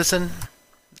average citizen.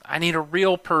 I need a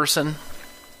real person.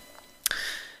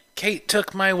 Kate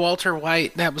took my Walter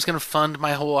White. That was going to fund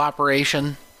my whole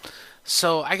operation.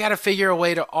 So I got to figure a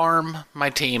way to arm my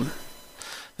team.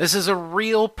 This is a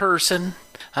real person.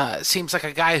 Seems like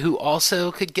a guy who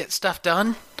also could get stuff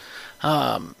done.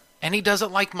 And he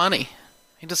doesn't like money.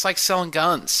 He just likes selling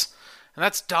guns. And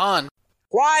that's Don.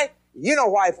 Why? You know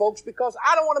why, folks. Because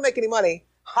I don't want to make any money.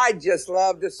 I just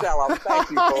love to sell them. Thank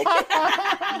you, folks.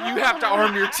 You have to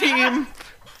arm your team.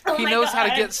 He knows how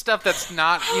to get stuff that's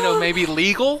not, maybe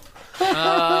legal.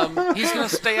 He's going to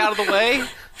stay out of the way.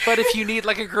 But if you need,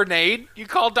 like, a grenade, you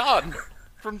call Don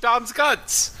from Don's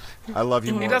Guns. I love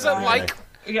you more. He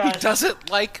doesn't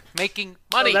like making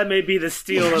money. Oh, that may be the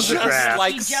steal of the draft.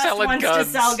 He just wants to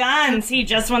sell guns. He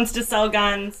just wants to sell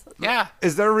guns. Yeah.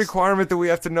 Is there a requirement that we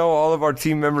have to know all of our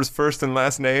team members' first and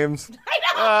last names?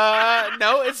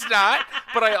 No, it's not.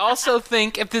 But I also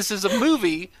think if this is a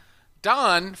movie,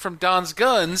 Don from Don's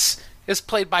Guns is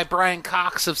played by Brian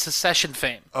Cox of Secession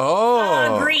fame.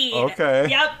 Oh. Agreed. Okay.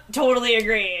 Yep, totally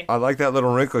agree. I like that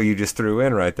little wrinkle you just threw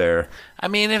in right there. I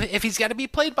mean, if he's got to be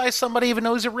played by somebody even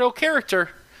though he's a real character,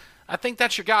 I think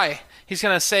that's your guy. He's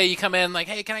going to say, you come in like,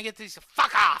 hey, can I get these?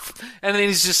 Fuck off. And then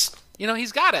he's just,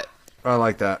 he's got it. I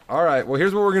like that. All right, well,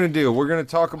 here's what we're going to do. We're going to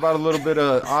talk about a little bit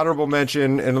of honorable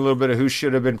mention and a little bit of who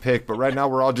should have been picked, but right now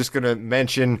we're all just going to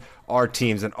mention our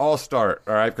teams, and I'll start,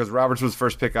 all right, because Roberts was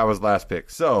first pick, I was last pick.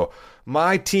 So,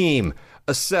 my team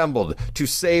assembled to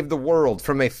save the world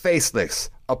from a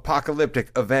faceless apocalyptic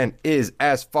event is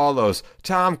as follows.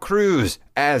 Tom Cruise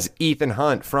as Ethan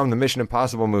Hunt from the Mission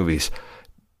Impossible movies.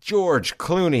 George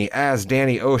Clooney as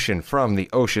Danny Ocean from the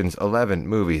Ocean's 11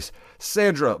 movies.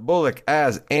 Sandra Bullock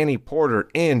as Annie Porter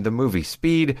in the movie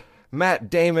Speed.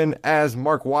 Matt Damon as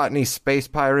Mark Watney, space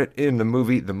pirate in the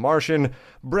movie The Martian.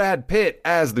 Brad Pitt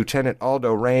as Lieutenant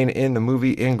Aldo Rain in the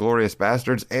movie Inglourious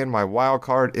Bastards. And my wild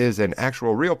card is an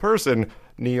actual real person,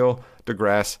 Neil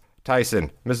deGrasse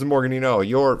Tyson. Mrs. Morgan,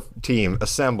 your team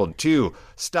assembled to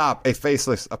stop a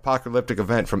faceless apocalyptic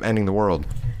event from ending the world.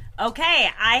 Okay,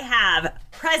 I have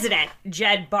President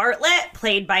Jed Bartlett,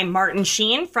 played by Martin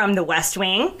Sheen from The West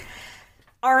Wing.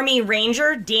 Army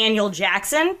Ranger Daniel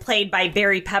Jackson, played by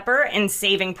Barry Pepper in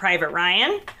Saving Private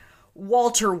Ryan.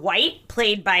 Walter White,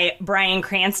 played by Bryan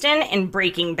Cranston in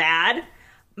Breaking Bad.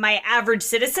 My average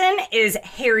citizen is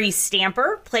Harry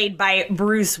Stamper, played by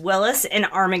Bruce Willis in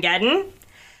Armageddon.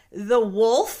 The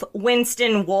Wolf,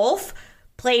 Winston Wolfe,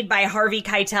 played by Harvey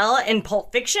Keitel in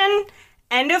Pulp Fiction.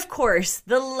 And of course,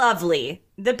 the lovely,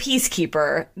 the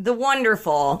peacekeeper, the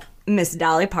wonderful Miss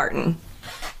Dolly Parton.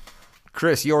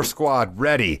 Chris, your squad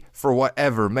ready for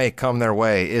whatever may come their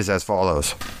way is as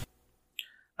follows.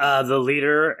 The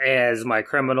leader as my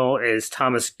criminal is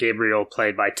Thomas Gabriel,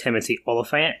 played by Timothy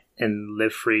Oliphant in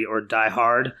Live Free or Die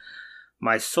Hard.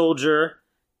 My soldier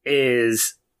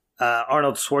is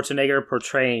Arnold Schwarzenegger,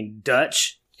 portraying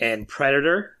Dutch in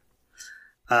Predator.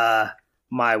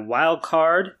 My wild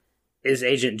card is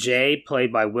Agent J,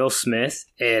 played by Will Smith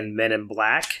in Men in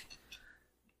Black.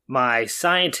 My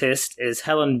scientist is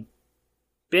Helen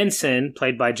Benson,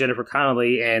 played by Jennifer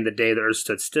Connelly in The Day the Earth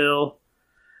Stood Still.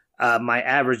 My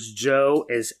average Joe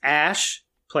is Ash,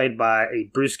 played by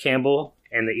Bruce Campbell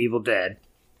in The Evil Dead.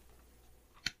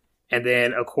 And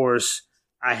then, of course,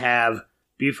 I have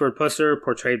Buford Pusser,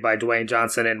 portrayed by Dwayne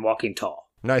Johnson in Walking Tall.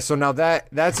 Nice. So now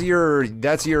that's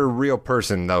your real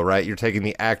person, though, right? You're taking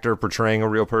the actor portraying a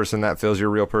real person that feels your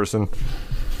real person.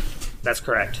 That's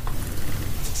correct.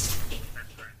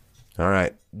 All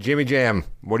right, Jimmy Jam,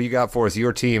 what do you got for us?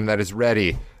 Your team that is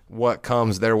ready. What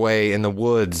comes their way in the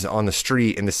woods, on the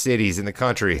street, in the cities, in the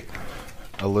country?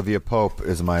 Olivia Pope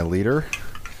is my leader.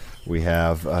 We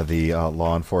have the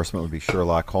law enforcement would be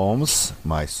Sherlock Holmes.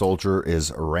 My soldier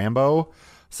is Rambo.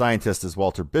 Scientist is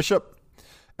Walter Bishop.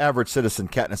 Average citizen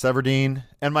Katniss Everdeen.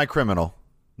 And my criminal,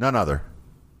 none other,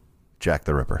 Jack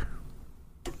the Ripper.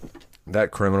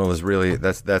 That criminal is really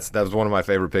that was one of my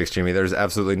favorite picks, Jimmy. There's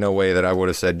absolutely no way that I would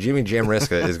have said Jimmy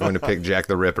Jamriska is going to pick Jack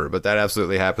the Ripper, but that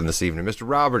absolutely happened this evening. Mr.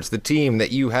 Roberts, the team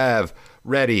that you have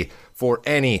ready for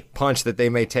any punch that they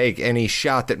may take, any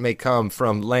shot that may come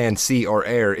from land, sea, or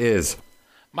air is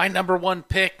my number one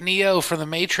pick, Neo for The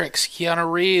Matrix,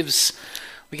 Keanu Reeves.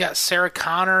 We got Sarah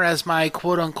Connor as my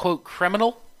quote-unquote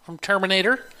criminal from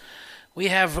Terminator. We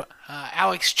have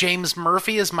Alex James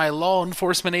Murphy as my law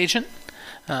enforcement agent.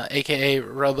 A.K.A.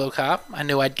 RoboCop. I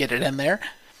knew I'd get it in there.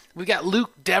 We've got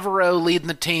Luke Devereaux leading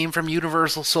the team from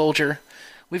Universal Soldier.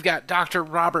 We've got Dr.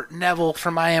 Robert Neville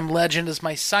from I Am Legend as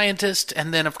my scientist.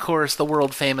 And then, of course, the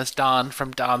world-famous Don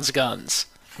from Don's Guns.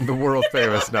 The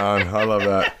world-famous Don. I love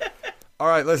that. All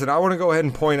right, listen, I want to go ahead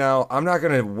and point out, I'm not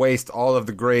going to waste all of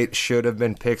the great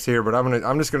should-have-been picks here, but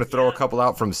I'm just going to throw a couple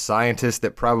out from scientists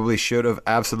that probably should have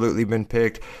absolutely been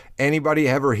picked. Anybody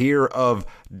ever hear of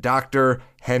Dr.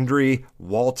 Henry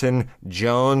Walton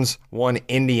Jones, one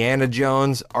Indiana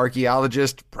Jones,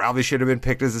 archaeologist, probably should have been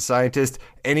picked as a scientist?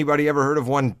 Anybody ever heard of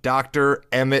one Dr.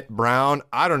 Emmett Brown?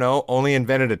 I don't know, only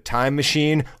invented a time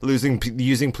machine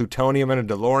using plutonium in a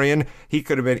DeLorean. He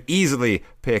could have been easily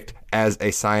picked as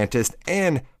a scientist.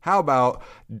 And how about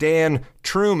Dan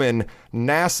Truman,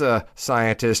 NASA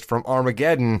scientist from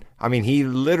Armageddon? I mean, he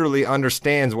literally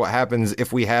understands what happens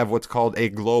if we have what's called a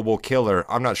global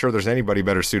killer. I'm not sure there's anybody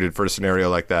better suited for a scenario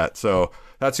like that. So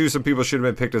that's who some people should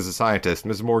have been picked as a scientist.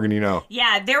 Ms. Morgan, you know.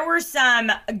 Yeah, there were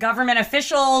some government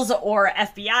officials or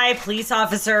FBI, police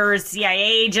officers, CIA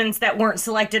agents that weren't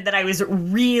selected that I was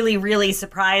really, really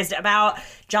surprised about.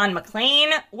 John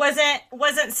McClane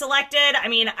wasn't selected. I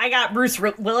mean, I got Bruce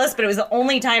Willis, but it was the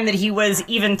only time that he was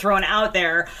even thrown out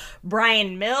there.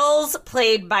 Brian Mills,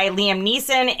 played by Liam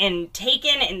Neeson in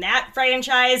Taken, in that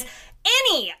franchise.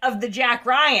 Any of the Jack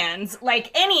Ryans,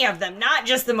 like any of them, not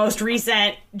just the most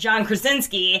recent John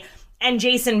Krasinski and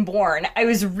Jason Bourne. I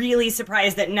was really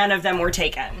surprised that none of them were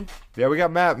taken. Yeah, we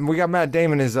got Matt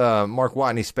Damon as Mark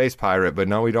Watney, space pirate, but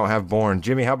no, we don't have Bourne.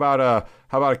 Jimmy, how about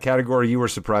a category you were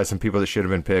surprised some people that should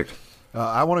have been picked?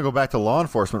 I want to go back to law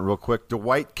enforcement real quick.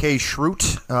 Dwight K.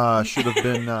 Schrute should have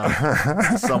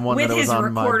been someone with that was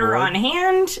on my board. With his recorder on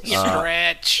hand.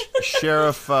 Stretch.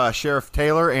 Sheriff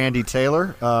Taylor, Andy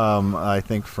Taylor, I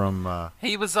think from...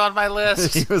 he was on my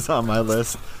list. He was on my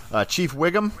list. Chief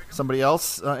Wiggum, somebody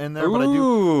else in there.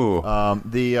 Ooh. But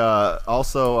I do.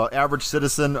 Also, Average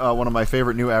Citizen, one of my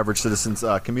favorite new Average Citizens,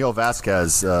 Camille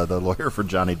Vasquez, the lawyer for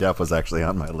Johnny Depp, was actually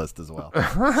on my list as well.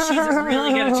 She's a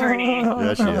really good attorney.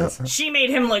 Yeah, she is. She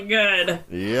made him look good.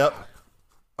 Yep.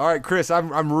 All right, Chris,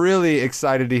 I'm really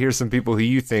excited to hear some people who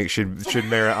you think should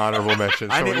merit honorable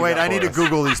mentions. I need to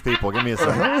Google these people. Give me a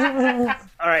second.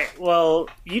 All right, well,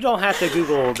 you don't have to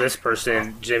Google this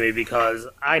person, Jimmy, because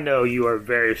I know you are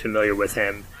very familiar with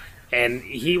him. And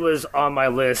he was on my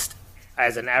list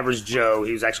as an average Joe.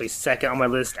 He was actually second on my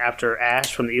list after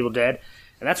Ash from The Evil Dead.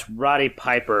 And that's Roddy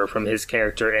Piper from his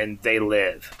character in They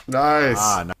Live.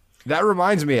 Nice. That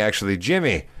reminds me, actually,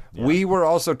 Jimmy, We were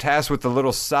also tasked with a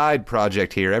little side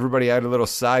project here. Everybody had a little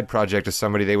side project of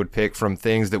somebody they would pick from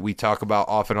things that we talk about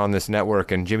often on this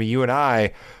network. And Jimmy, you and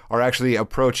I are actually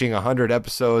approaching 100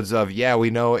 episodes of Yeah, We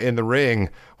Know in the Ring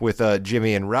with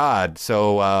Jimmy and Rod.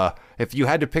 So if you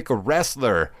had to pick a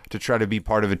wrestler to try to be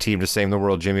part of a team to save the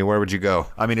world, Jimmy, where would you go?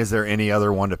 I mean, is there any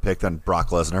other one to pick than Brock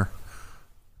Lesnar?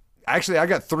 Actually, I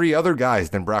got 3 other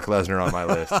guys than Brock Lesnar on my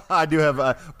list. I do have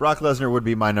Brock Lesnar would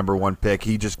be my number 1 pick.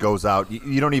 He just goes out.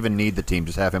 You don't even need the team.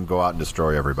 Just have him go out and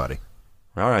destroy everybody.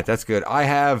 All right, that's good. I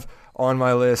have on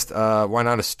my list, why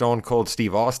not a Stone Cold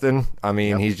Steve Austin? I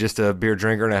mean, he's just a beer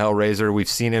drinker and a hellraiser. We've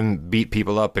seen him beat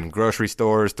people up in grocery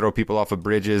stores, throw people off of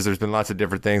bridges. There's been lots of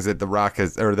different things that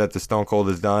that the Stone Cold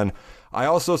has done. I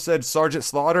also said Sergeant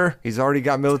Slaughter. He's already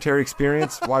got military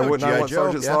experience. Why wouldn't I want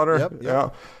Sergeant Slaughter? Yep. Yeah.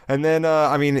 And then,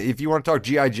 I mean, if you want to talk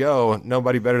G.I. Joe,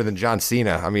 nobody better than John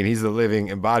Cena. I mean, he's the living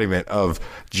embodiment of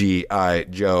G.I.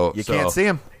 Joe. You can't see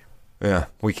him. Yeah,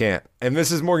 we can't. And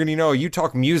Mrs. Morgan, you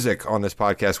talk music on this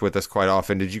podcast with us quite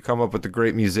often. Did you come up with a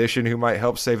great musician who might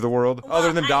help save the world,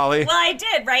 other than Dolly? I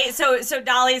did, right? So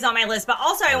Dolly's on my list, but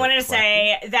also I wanted to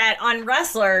say that on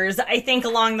wrestlers, I think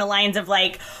along the lines of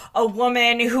like a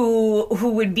woman who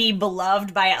would be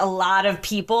beloved by a lot of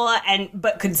people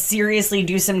but could seriously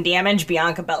do some damage,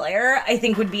 Bianca Belair, I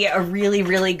think would be a really,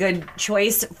 really good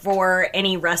choice for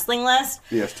any wrestling list.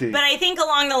 BST. But I think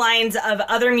along the lines of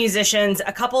other musicians,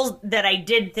 a couple that I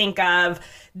did think of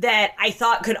that I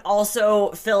thought could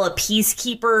also fill a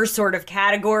peacekeeper sort of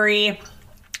category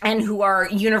and who are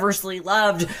universally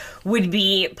loved would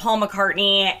be Paul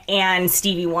McCartney and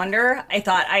Stevie Wonder. I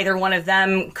thought either one of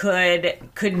them could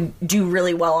do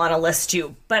really well on a list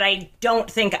too, but I don't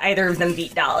think either of them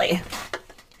beat Dolly.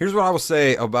 Here's what I will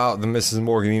say about the Mrs.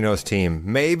 Morganino's team.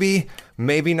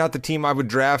 Maybe not the team I would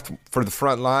draft for the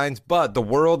front lines, but the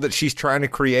world that she's trying to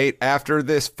create after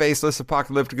this faceless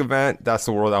apocalyptic event, that's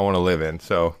the world I want to live in.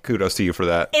 So kudos to you for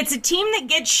that. It's a team that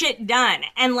gets shit done.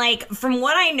 And like, from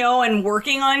what I know and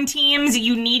working on teams,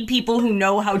 you need people who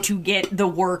know how to get the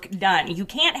work done. You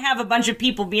can't have a bunch of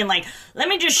people being like, let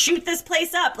me just shoot this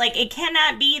place up. Like, it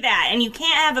cannot be that. And you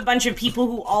can't have a bunch of people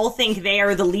who all think they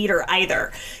are the leader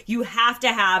either. You have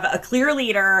to have a clear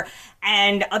leader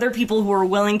and other people who are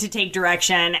willing to take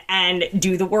direction and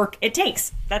do the work it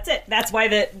takes. That's it. That's why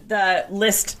the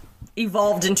list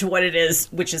evolved into what it is,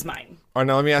 which is mine. All right,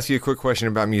 now let me ask you a quick question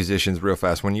about musicians real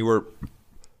fast. When you were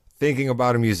thinking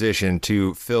about a musician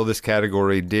to fill this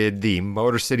category, did the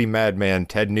Motor City Madman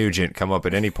Ted Nugent come up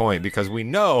at any point? Because we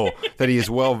know that he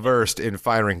is well versed in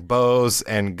firing bows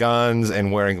and guns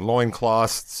and wearing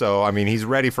loincloths. So, I mean, he's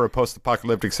ready for a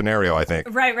post-apocalyptic scenario, I think.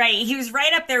 Right. He was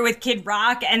right up there with Kid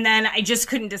Rock, and then I just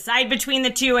couldn't decide between the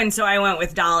two, and so I went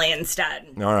with Dolly instead.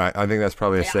 All right, I think that's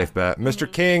probably a safe bet.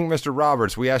 Mr. King, Mr.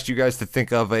 Roberts, we asked you guys to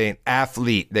think of an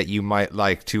athlete that you might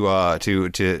like to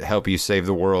help you save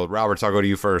the world. Roberts, I'll go to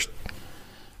you first.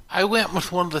 I went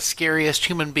with one of the scariest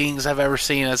human beings I've ever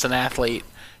seen as an athlete,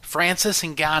 Francis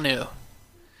Ngannou.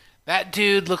 That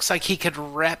dude looks like he could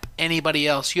rep anybody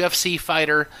else. UFC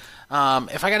fighter.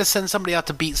 If I got to send somebody out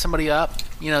to beat somebody up,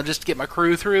 just to get my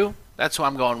crew through, that's who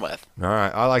I'm going with. All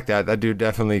right, I like that. That dude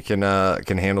definitely can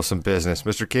handle some business.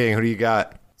 Mr. King, who do you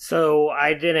got? So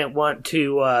I didn't want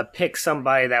to pick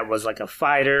somebody that was like a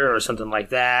fighter or something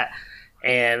like that.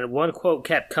 And one quote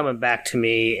kept coming back to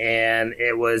me, and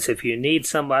it was, if you need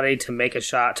somebody to make a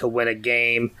shot to win a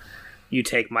game, you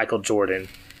take Michael Jordan.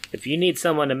 If you need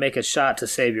someone to make a shot to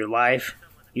save your life,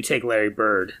 you take Larry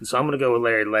Bird. And so I'm going to go with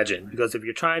Larry Legend, because if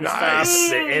you're trying to stop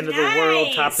the end of the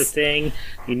world, top the thing,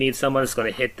 you need someone that's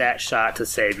going to hit that shot to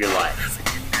save your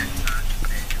life.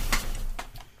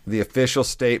 The official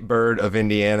state bird of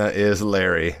Indiana is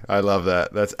Larry. I love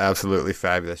that. That's absolutely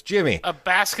fabulous. Jimmy. A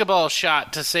basketball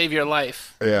shot to save your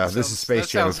life. Yeah, this is Space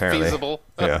Jam, apparently. Feasible.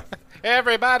 Yeah.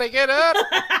 Everybody get up.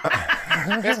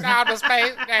 It's called the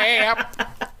Space Jam.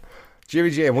 Jimmy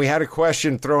Jam, we had a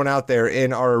question thrown out there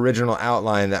in our original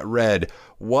outline that read,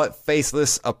 what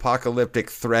faceless apocalyptic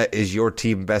threat is your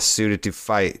team best suited to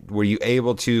fight? Were you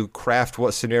able to craft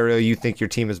what scenario you think your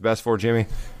team is best for, Jimmy?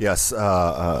 Yes,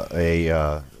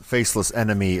 a faceless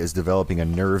enemy is developing a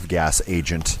nerve gas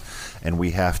agent, and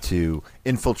we have to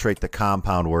infiltrate the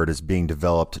compound where it is being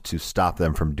developed to stop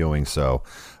them from doing so.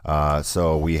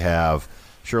 So we have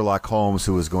Sherlock Holmes,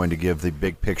 who is going to give the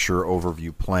big picture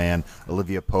overview plan.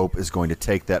 Olivia Pope is going to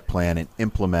take that plan and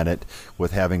implement it,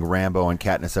 with having Rambo and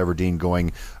Katniss Everdeen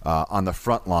going on the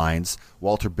front lines.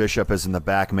 Walter Bishop is in the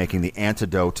back making the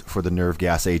antidote for the nerve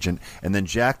gas agent. And then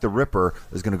Jack the Ripper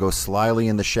is going to go slyly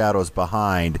in the shadows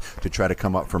behind to try to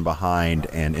come up from behind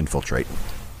and infiltrate.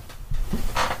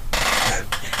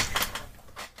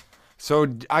 So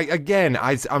I'm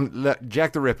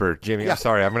Jack the Ripper, Jimmy. Yeah. I'm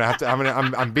sorry.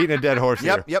 I'm beating a dead horse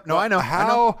here. Yep. No, I know.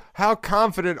 How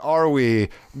confident are we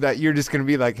that you're just going to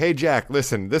be like, hey, Jack,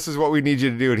 listen, this is what we need you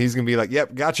to do, and he's going to be like,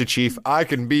 yep, gotcha, Chief. I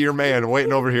can be your man,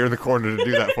 waiting over here in the corner to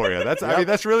do that for you. I mean,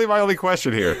 that's really my only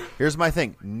question here. Here's my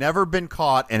thing: never been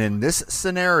caught, and in this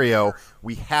scenario,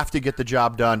 we have to get the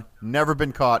job done. Never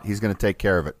been caught. He's going to take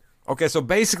care of it. Okay, so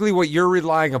basically what you're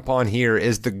relying upon here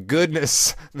is the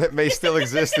goodness that may still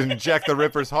exist in Jack the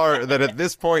Ripper's heart, that at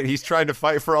this point he's trying to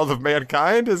fight for all of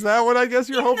mankind? Is that what I guess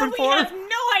you're hoping for? We have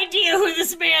no idea who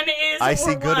this man is. I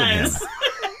see good in him.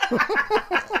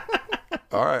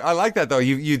 All right, I like that, though.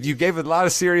 You gave a lot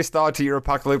of serious thought to your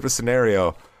apocalyptic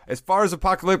scenario. As far as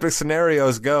apocalyptic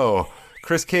scenarios go,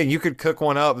 Chris King, you could cook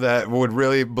one up that would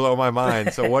really blow my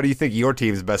mind. So what do you think your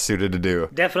team's best suited to do?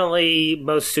 Definitely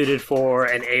most suited for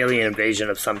an alien invasion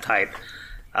of some type.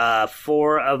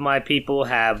 4 of my people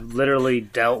have literally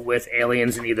dealt with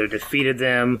aliens and either defeated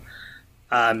them,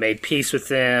 made peace with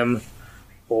them,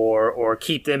 or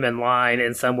keep them in line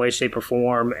in some way, shape, or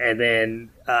form. And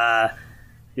then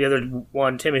the other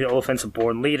one, Timothy Oliphant's a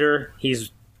born leader.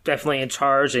 He's definitely in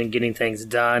charge and getting things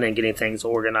done and getting things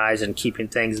organized and keeping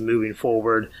things moving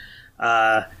forward.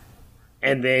 And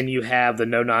then you have the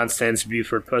no-nonsense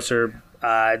Buford Pusser,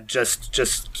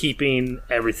 just keeping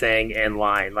everything in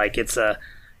line. Like, it's a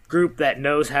group that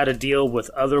knows how to deal with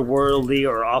otherworldly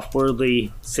or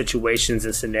off-worldly situations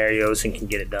and scenarios and can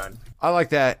get it done. I like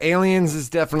that. Aliens is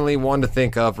definitely one to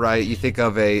think of, right? You think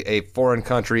of a foreign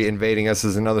country invading us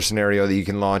as another scenario that you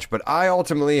can launch. But I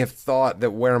ultimately have thought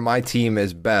that where my team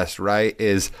is best, right,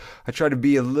 is I try to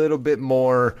be a little bit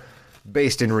more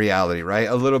based in reality, right?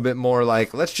 A little bit more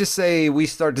like, let's just say we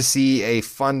start to see a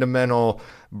fundamental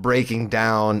breaking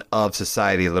down of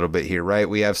society a little bit here, right?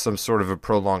 We have some sort of a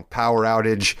prolonged power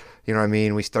outage. You know what I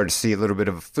mean? We start to see a little bit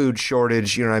of a food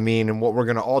shortage, you know what I mean? And what we're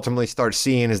going to ultimately start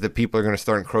seeing is that people are going to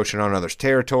start encroaching on others'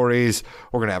 territories.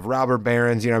 We're going to have robber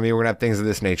barons, you know what I mean? We're going to have things of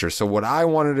this nature. So what I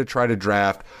wanted to try to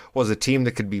draft was a team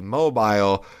that could be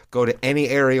mobile, go to any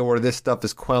area where this stuff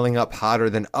is quelling up hotter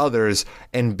than others,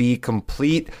 and be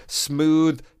complete,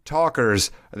 smooth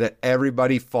talkers that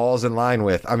everybody falls in line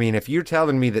with. I mean, if you're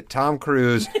telling me that Tom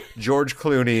Cruise, George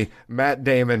Clooney, Matt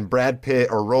Damon, Brad Pitt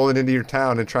are rolling into your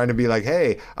town and trying to be like,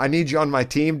 hey, I need you on my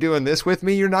team doing this with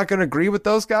me, you're not going to agree with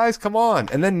those guys? Come on.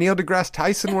 And then Neil deGrasse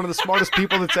Tyson, one of the smartest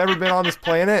people that's ever been on this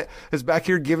planet, is back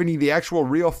here giving you the actual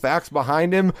real facts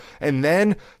behind him. And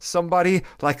then somebody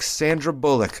like Sandra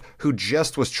Bullock, who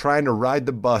just was trying to ride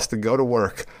the bus to go to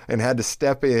work and had to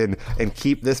step in and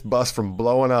keep this bus from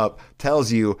blowing up,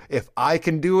 tells you, if I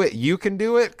can do it, you can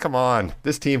do it. Come on.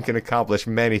 This team can accomplish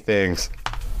many things.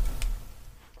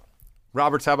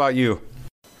 Roberts, how about you?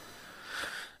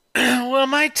 Well,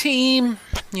 my team,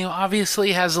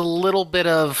 obviously has a little bit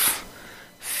of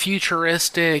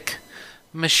futuristic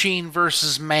machine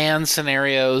versus man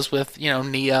scenarios with,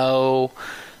 Neo,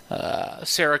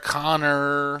 Sarah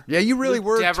Connor. Yeah, you really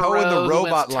were towing the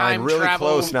robot line really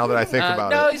close now that I think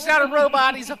about it. No, he's not a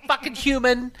robot. He's a fucking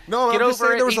human. No, Get I'm just saying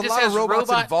over it. there was He a just lot of has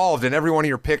robots involved in every one of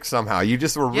your picks somehow. You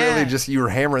just were really you were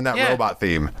hammering that robot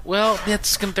theme. Well,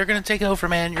 they're going to take over,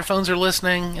 man. Your phones are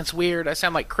listening. It's weird. I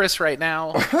sound like Chris right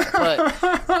now,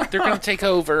 but they're going to take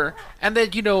over. And then,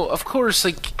 of course,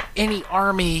 like any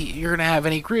army you're going to have,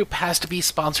 any group has to be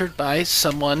sponsored by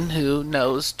someone who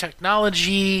knows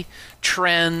technology,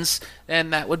 trends,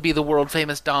 and that would be the world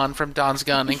famous Don from Don's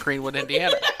Gun in Greenwood,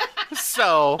 Indiana.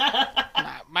 So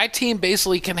my team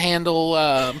basically can handle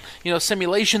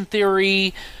simulation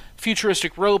theory,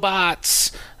 futuristic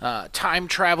robots, time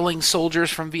traveling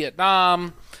soldiers from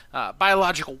Vietnam,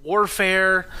 biological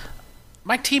warfare.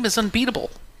 My team is unbeatable.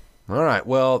 All right,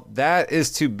 well, that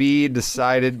is to be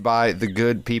decided by the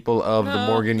good people of the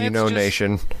Morgan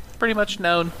Nation. Pretty much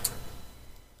known.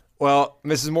 Well,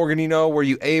 Mrs. Morganino, were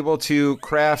you able to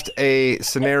craft a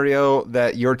scenario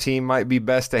that your team might be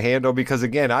best to handle? Because,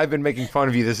 again, I've been making fun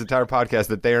of you this entire podcast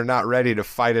that they are not ready to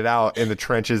fight it out in the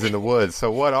trenches in the woods.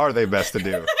 So what are they best to do?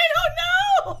 I don't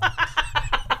know.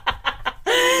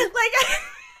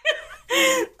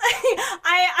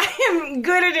 I am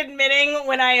good at admitting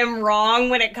when I am wrong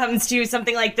when it comes to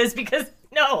something like this because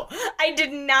no, I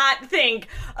did not think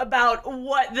about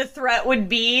what the threat would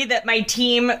be that my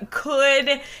team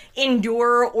could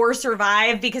endure or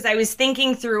survive because I was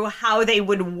thinking through how they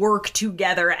would work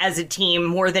together as a team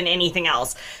more than anything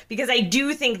else. Because I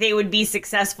do think they would be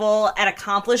successful at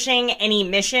accomplishing any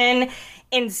mission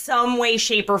in some way,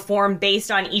 shape, or form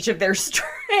based on each of their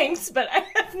strengths, but I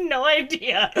have no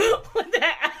idea what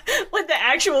the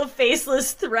actual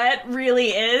faceless threat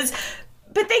really is.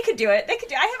 But they could do it.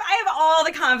 I have all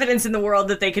the confidence in the world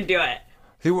that they could do it.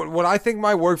 See, what I think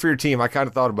might work for your team, I kind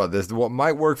of thought about this. What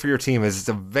might work for your team is it's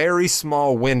a very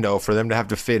small window for them to have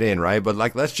to fit in, right? But,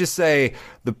 like, let's just say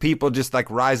the people just, like,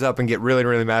 rise up and get really,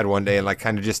 really mad one day and, like,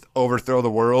 kind of just overthrow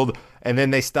the world. And then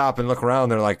they stop and look around.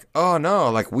 They're like, oh, no,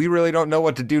 like, we really don't know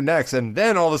what to do next. And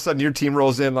then all of a sudden your team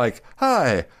rolls in like,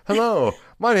 hi, hello,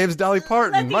 my name's Dolly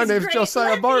Parton. My name's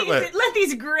Josiah Bartlett. Let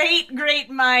these great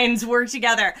minds work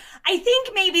together. I think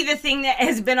maybe the thing that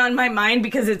has been on my mind,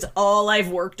 because it's all I've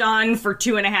worked on for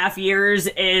 2.5 years,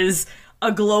 is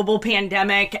a global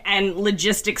pandemic and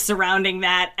logistics surrounding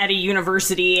that at a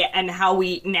university and how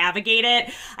we navigate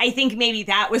it. I think maybe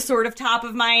that was sort of top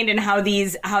of mind, and how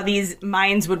these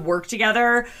minds would work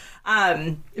together.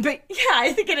 But yeah,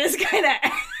 I think it is kind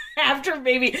of after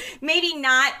maybe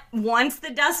not once the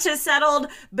dust has settled,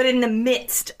 but in the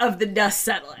midst of the dust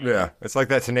settling. Yeah, it's like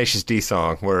that Tenacious D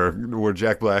song where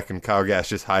Jack Black and Kyle Gass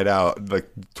just hide out like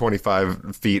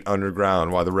 25 feet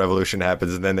underground while the revolution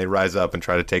happens, and then they rise up and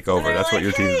try to take over. That's what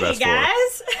your team's best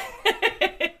guys.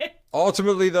 for.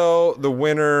 Ultimately, though, the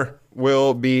winner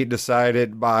will be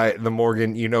decided by the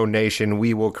Morgan Nation.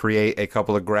 We will create a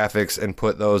couple of graphics and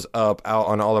put those up out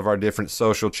on all of our different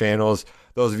social channels.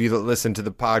 Those of you that listen to the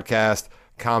podcast,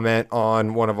 comment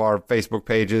on one of our Facebook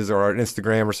pages or our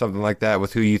Instagram or something like that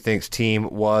with who you think's team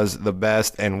was the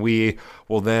best, and we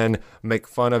will then make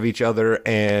fun of each other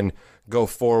and go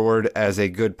forward as a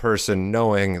good person,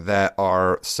 knowing that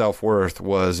our self-worth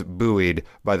was buoyed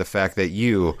by the fact that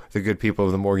you, the good people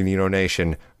of the Morgan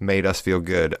Nation, made us feel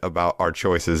good about our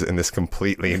choices in this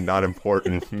completely not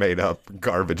important, made-up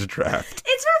garbage draft.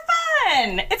 It's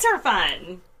for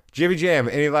fun. Jimmy Jam,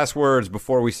 any last words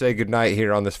before we say goodnight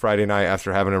here on this Friday night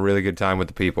after having a really good time with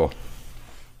the people?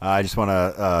 I just want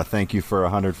to thank you for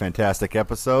 100 fantastic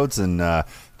episodes, and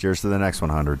cheers to the next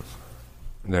 100.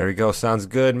 There you go. Sounds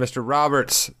good. Mr.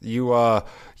 Roberts, you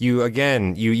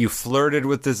flirted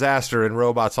with disaster and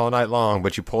robots all night long,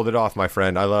 but you pulled it off, my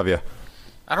friend. I love you.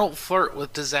 I don't flirt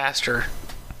with disaster.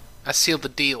 I seal the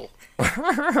deal.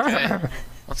 Okay?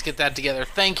 Let's get that together.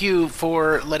 Thank you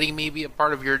for letting me be a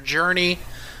part of your journey.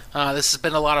 This has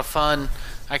been a lot of fun.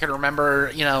 I can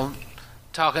remember,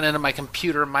 talking into my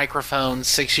computer microphone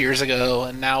 6 years ago,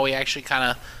 and now we actually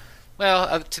kind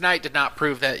of, tonight did not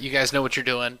prove that you guys know what you're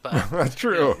doing, but that's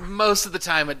true. Most of the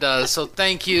time it does. So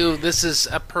thank you. This is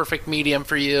a perfect medium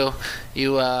for you.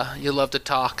 You love to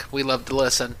talk. We love to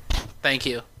listen. Thank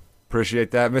you.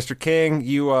 Appreciate that, Mr. King.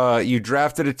 You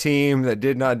drafted a team that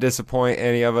did not disappoint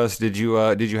any of us. Did you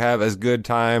have as good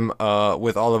time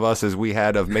with all of us as we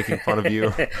had of making fun of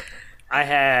you? I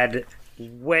had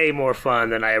way more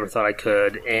fun than I ever thought I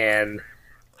could, and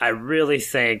I really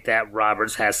think that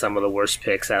Roberts has some of the worst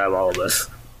picks out of all of us.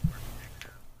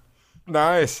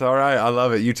 Nice. All right. I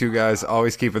love it. You two guys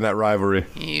always keeping that rivalry.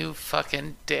 You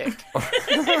fucking dick.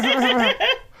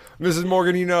 Mrs.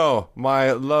 Morgan,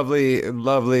 my lovely,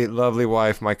 lovely, lovely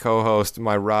wife, my co-host,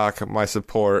 my rock, my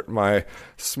support, my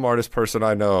smartest person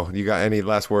I know. You got any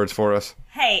last words for us?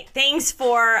 Hey, thanks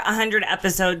for 100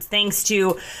 episodes. Thanks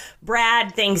to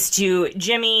Brad. Thanks to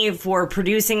Jimmy for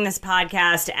producing this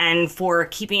podcast and for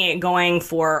keeping it going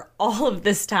for all of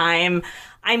this time.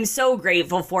 I'm so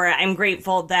grateful for it. I'm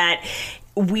grateful that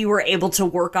we were able to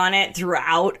work on it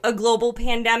throughout a global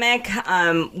pandemic,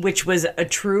 which was a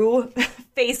true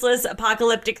faceless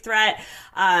apocalyptic threat,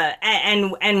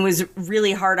 and was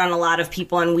really hard on a lot of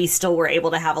people, and we still were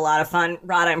able to have a lot of fun.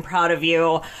 Rod, I'm proud of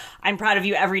you. I'm proud of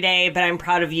you every day, but I'm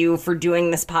proud of you for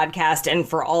doing this podcast and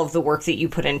for all of the work that you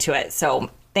put into it.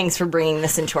 So thanks for bringing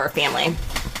this into our family.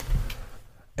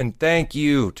 And thank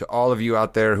you to all of you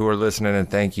out there who are listening, and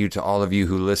thank you to all of you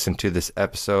who listened to this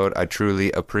episode. I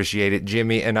truly appreciate it.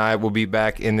 Jimmy and I will be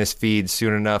back in this feed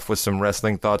soon enough with some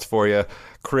wrestling thoughts for you.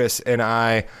 Chris and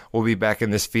I will be back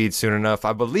in this feed soon enough,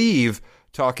 I believe,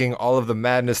 talking all of the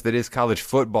madness that is college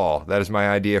football. That is my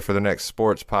idea for the next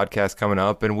sports podcast coming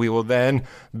up, and we will then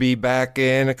be back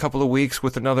in a couple of weeks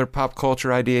with another pop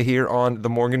culture idea here on the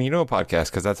Morgan podcast,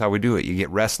 because that's how we do it. You get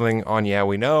wrestling on Yeah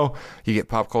We Know, you get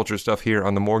pop culture stuff here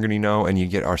on the Morgan and you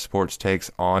get our sports takes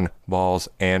on Balls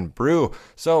and Brew.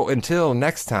 So until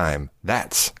next time,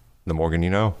 that's the Morgan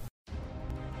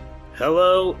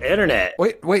Hello, Internet.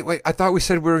 Wait. I thought we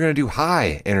said we were going to do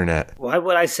hi, Internet. Why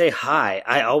would I say hi?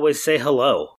 I always say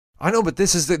hello. I know, but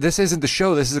this isn't the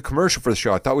show. This is a commercial for the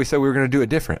show. I thought we said we were going to do it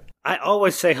different. I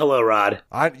always say hello, Rod.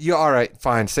 All right,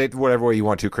 fine. Say it whatever way you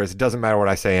want to, Chris. It doesn't matter what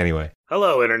I say anyway.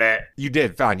 Hello, Internet. You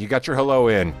did, fine. You got your hello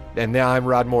in. And now I'm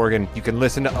Rod Morgan. You can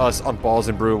listen to us on Balls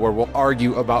and Brew, where we'll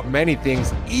argue about many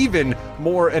things even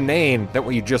more inane than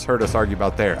what you just heard us argue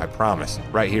about there. I promise.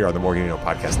 Right here on the Morgan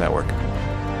Podcast Network.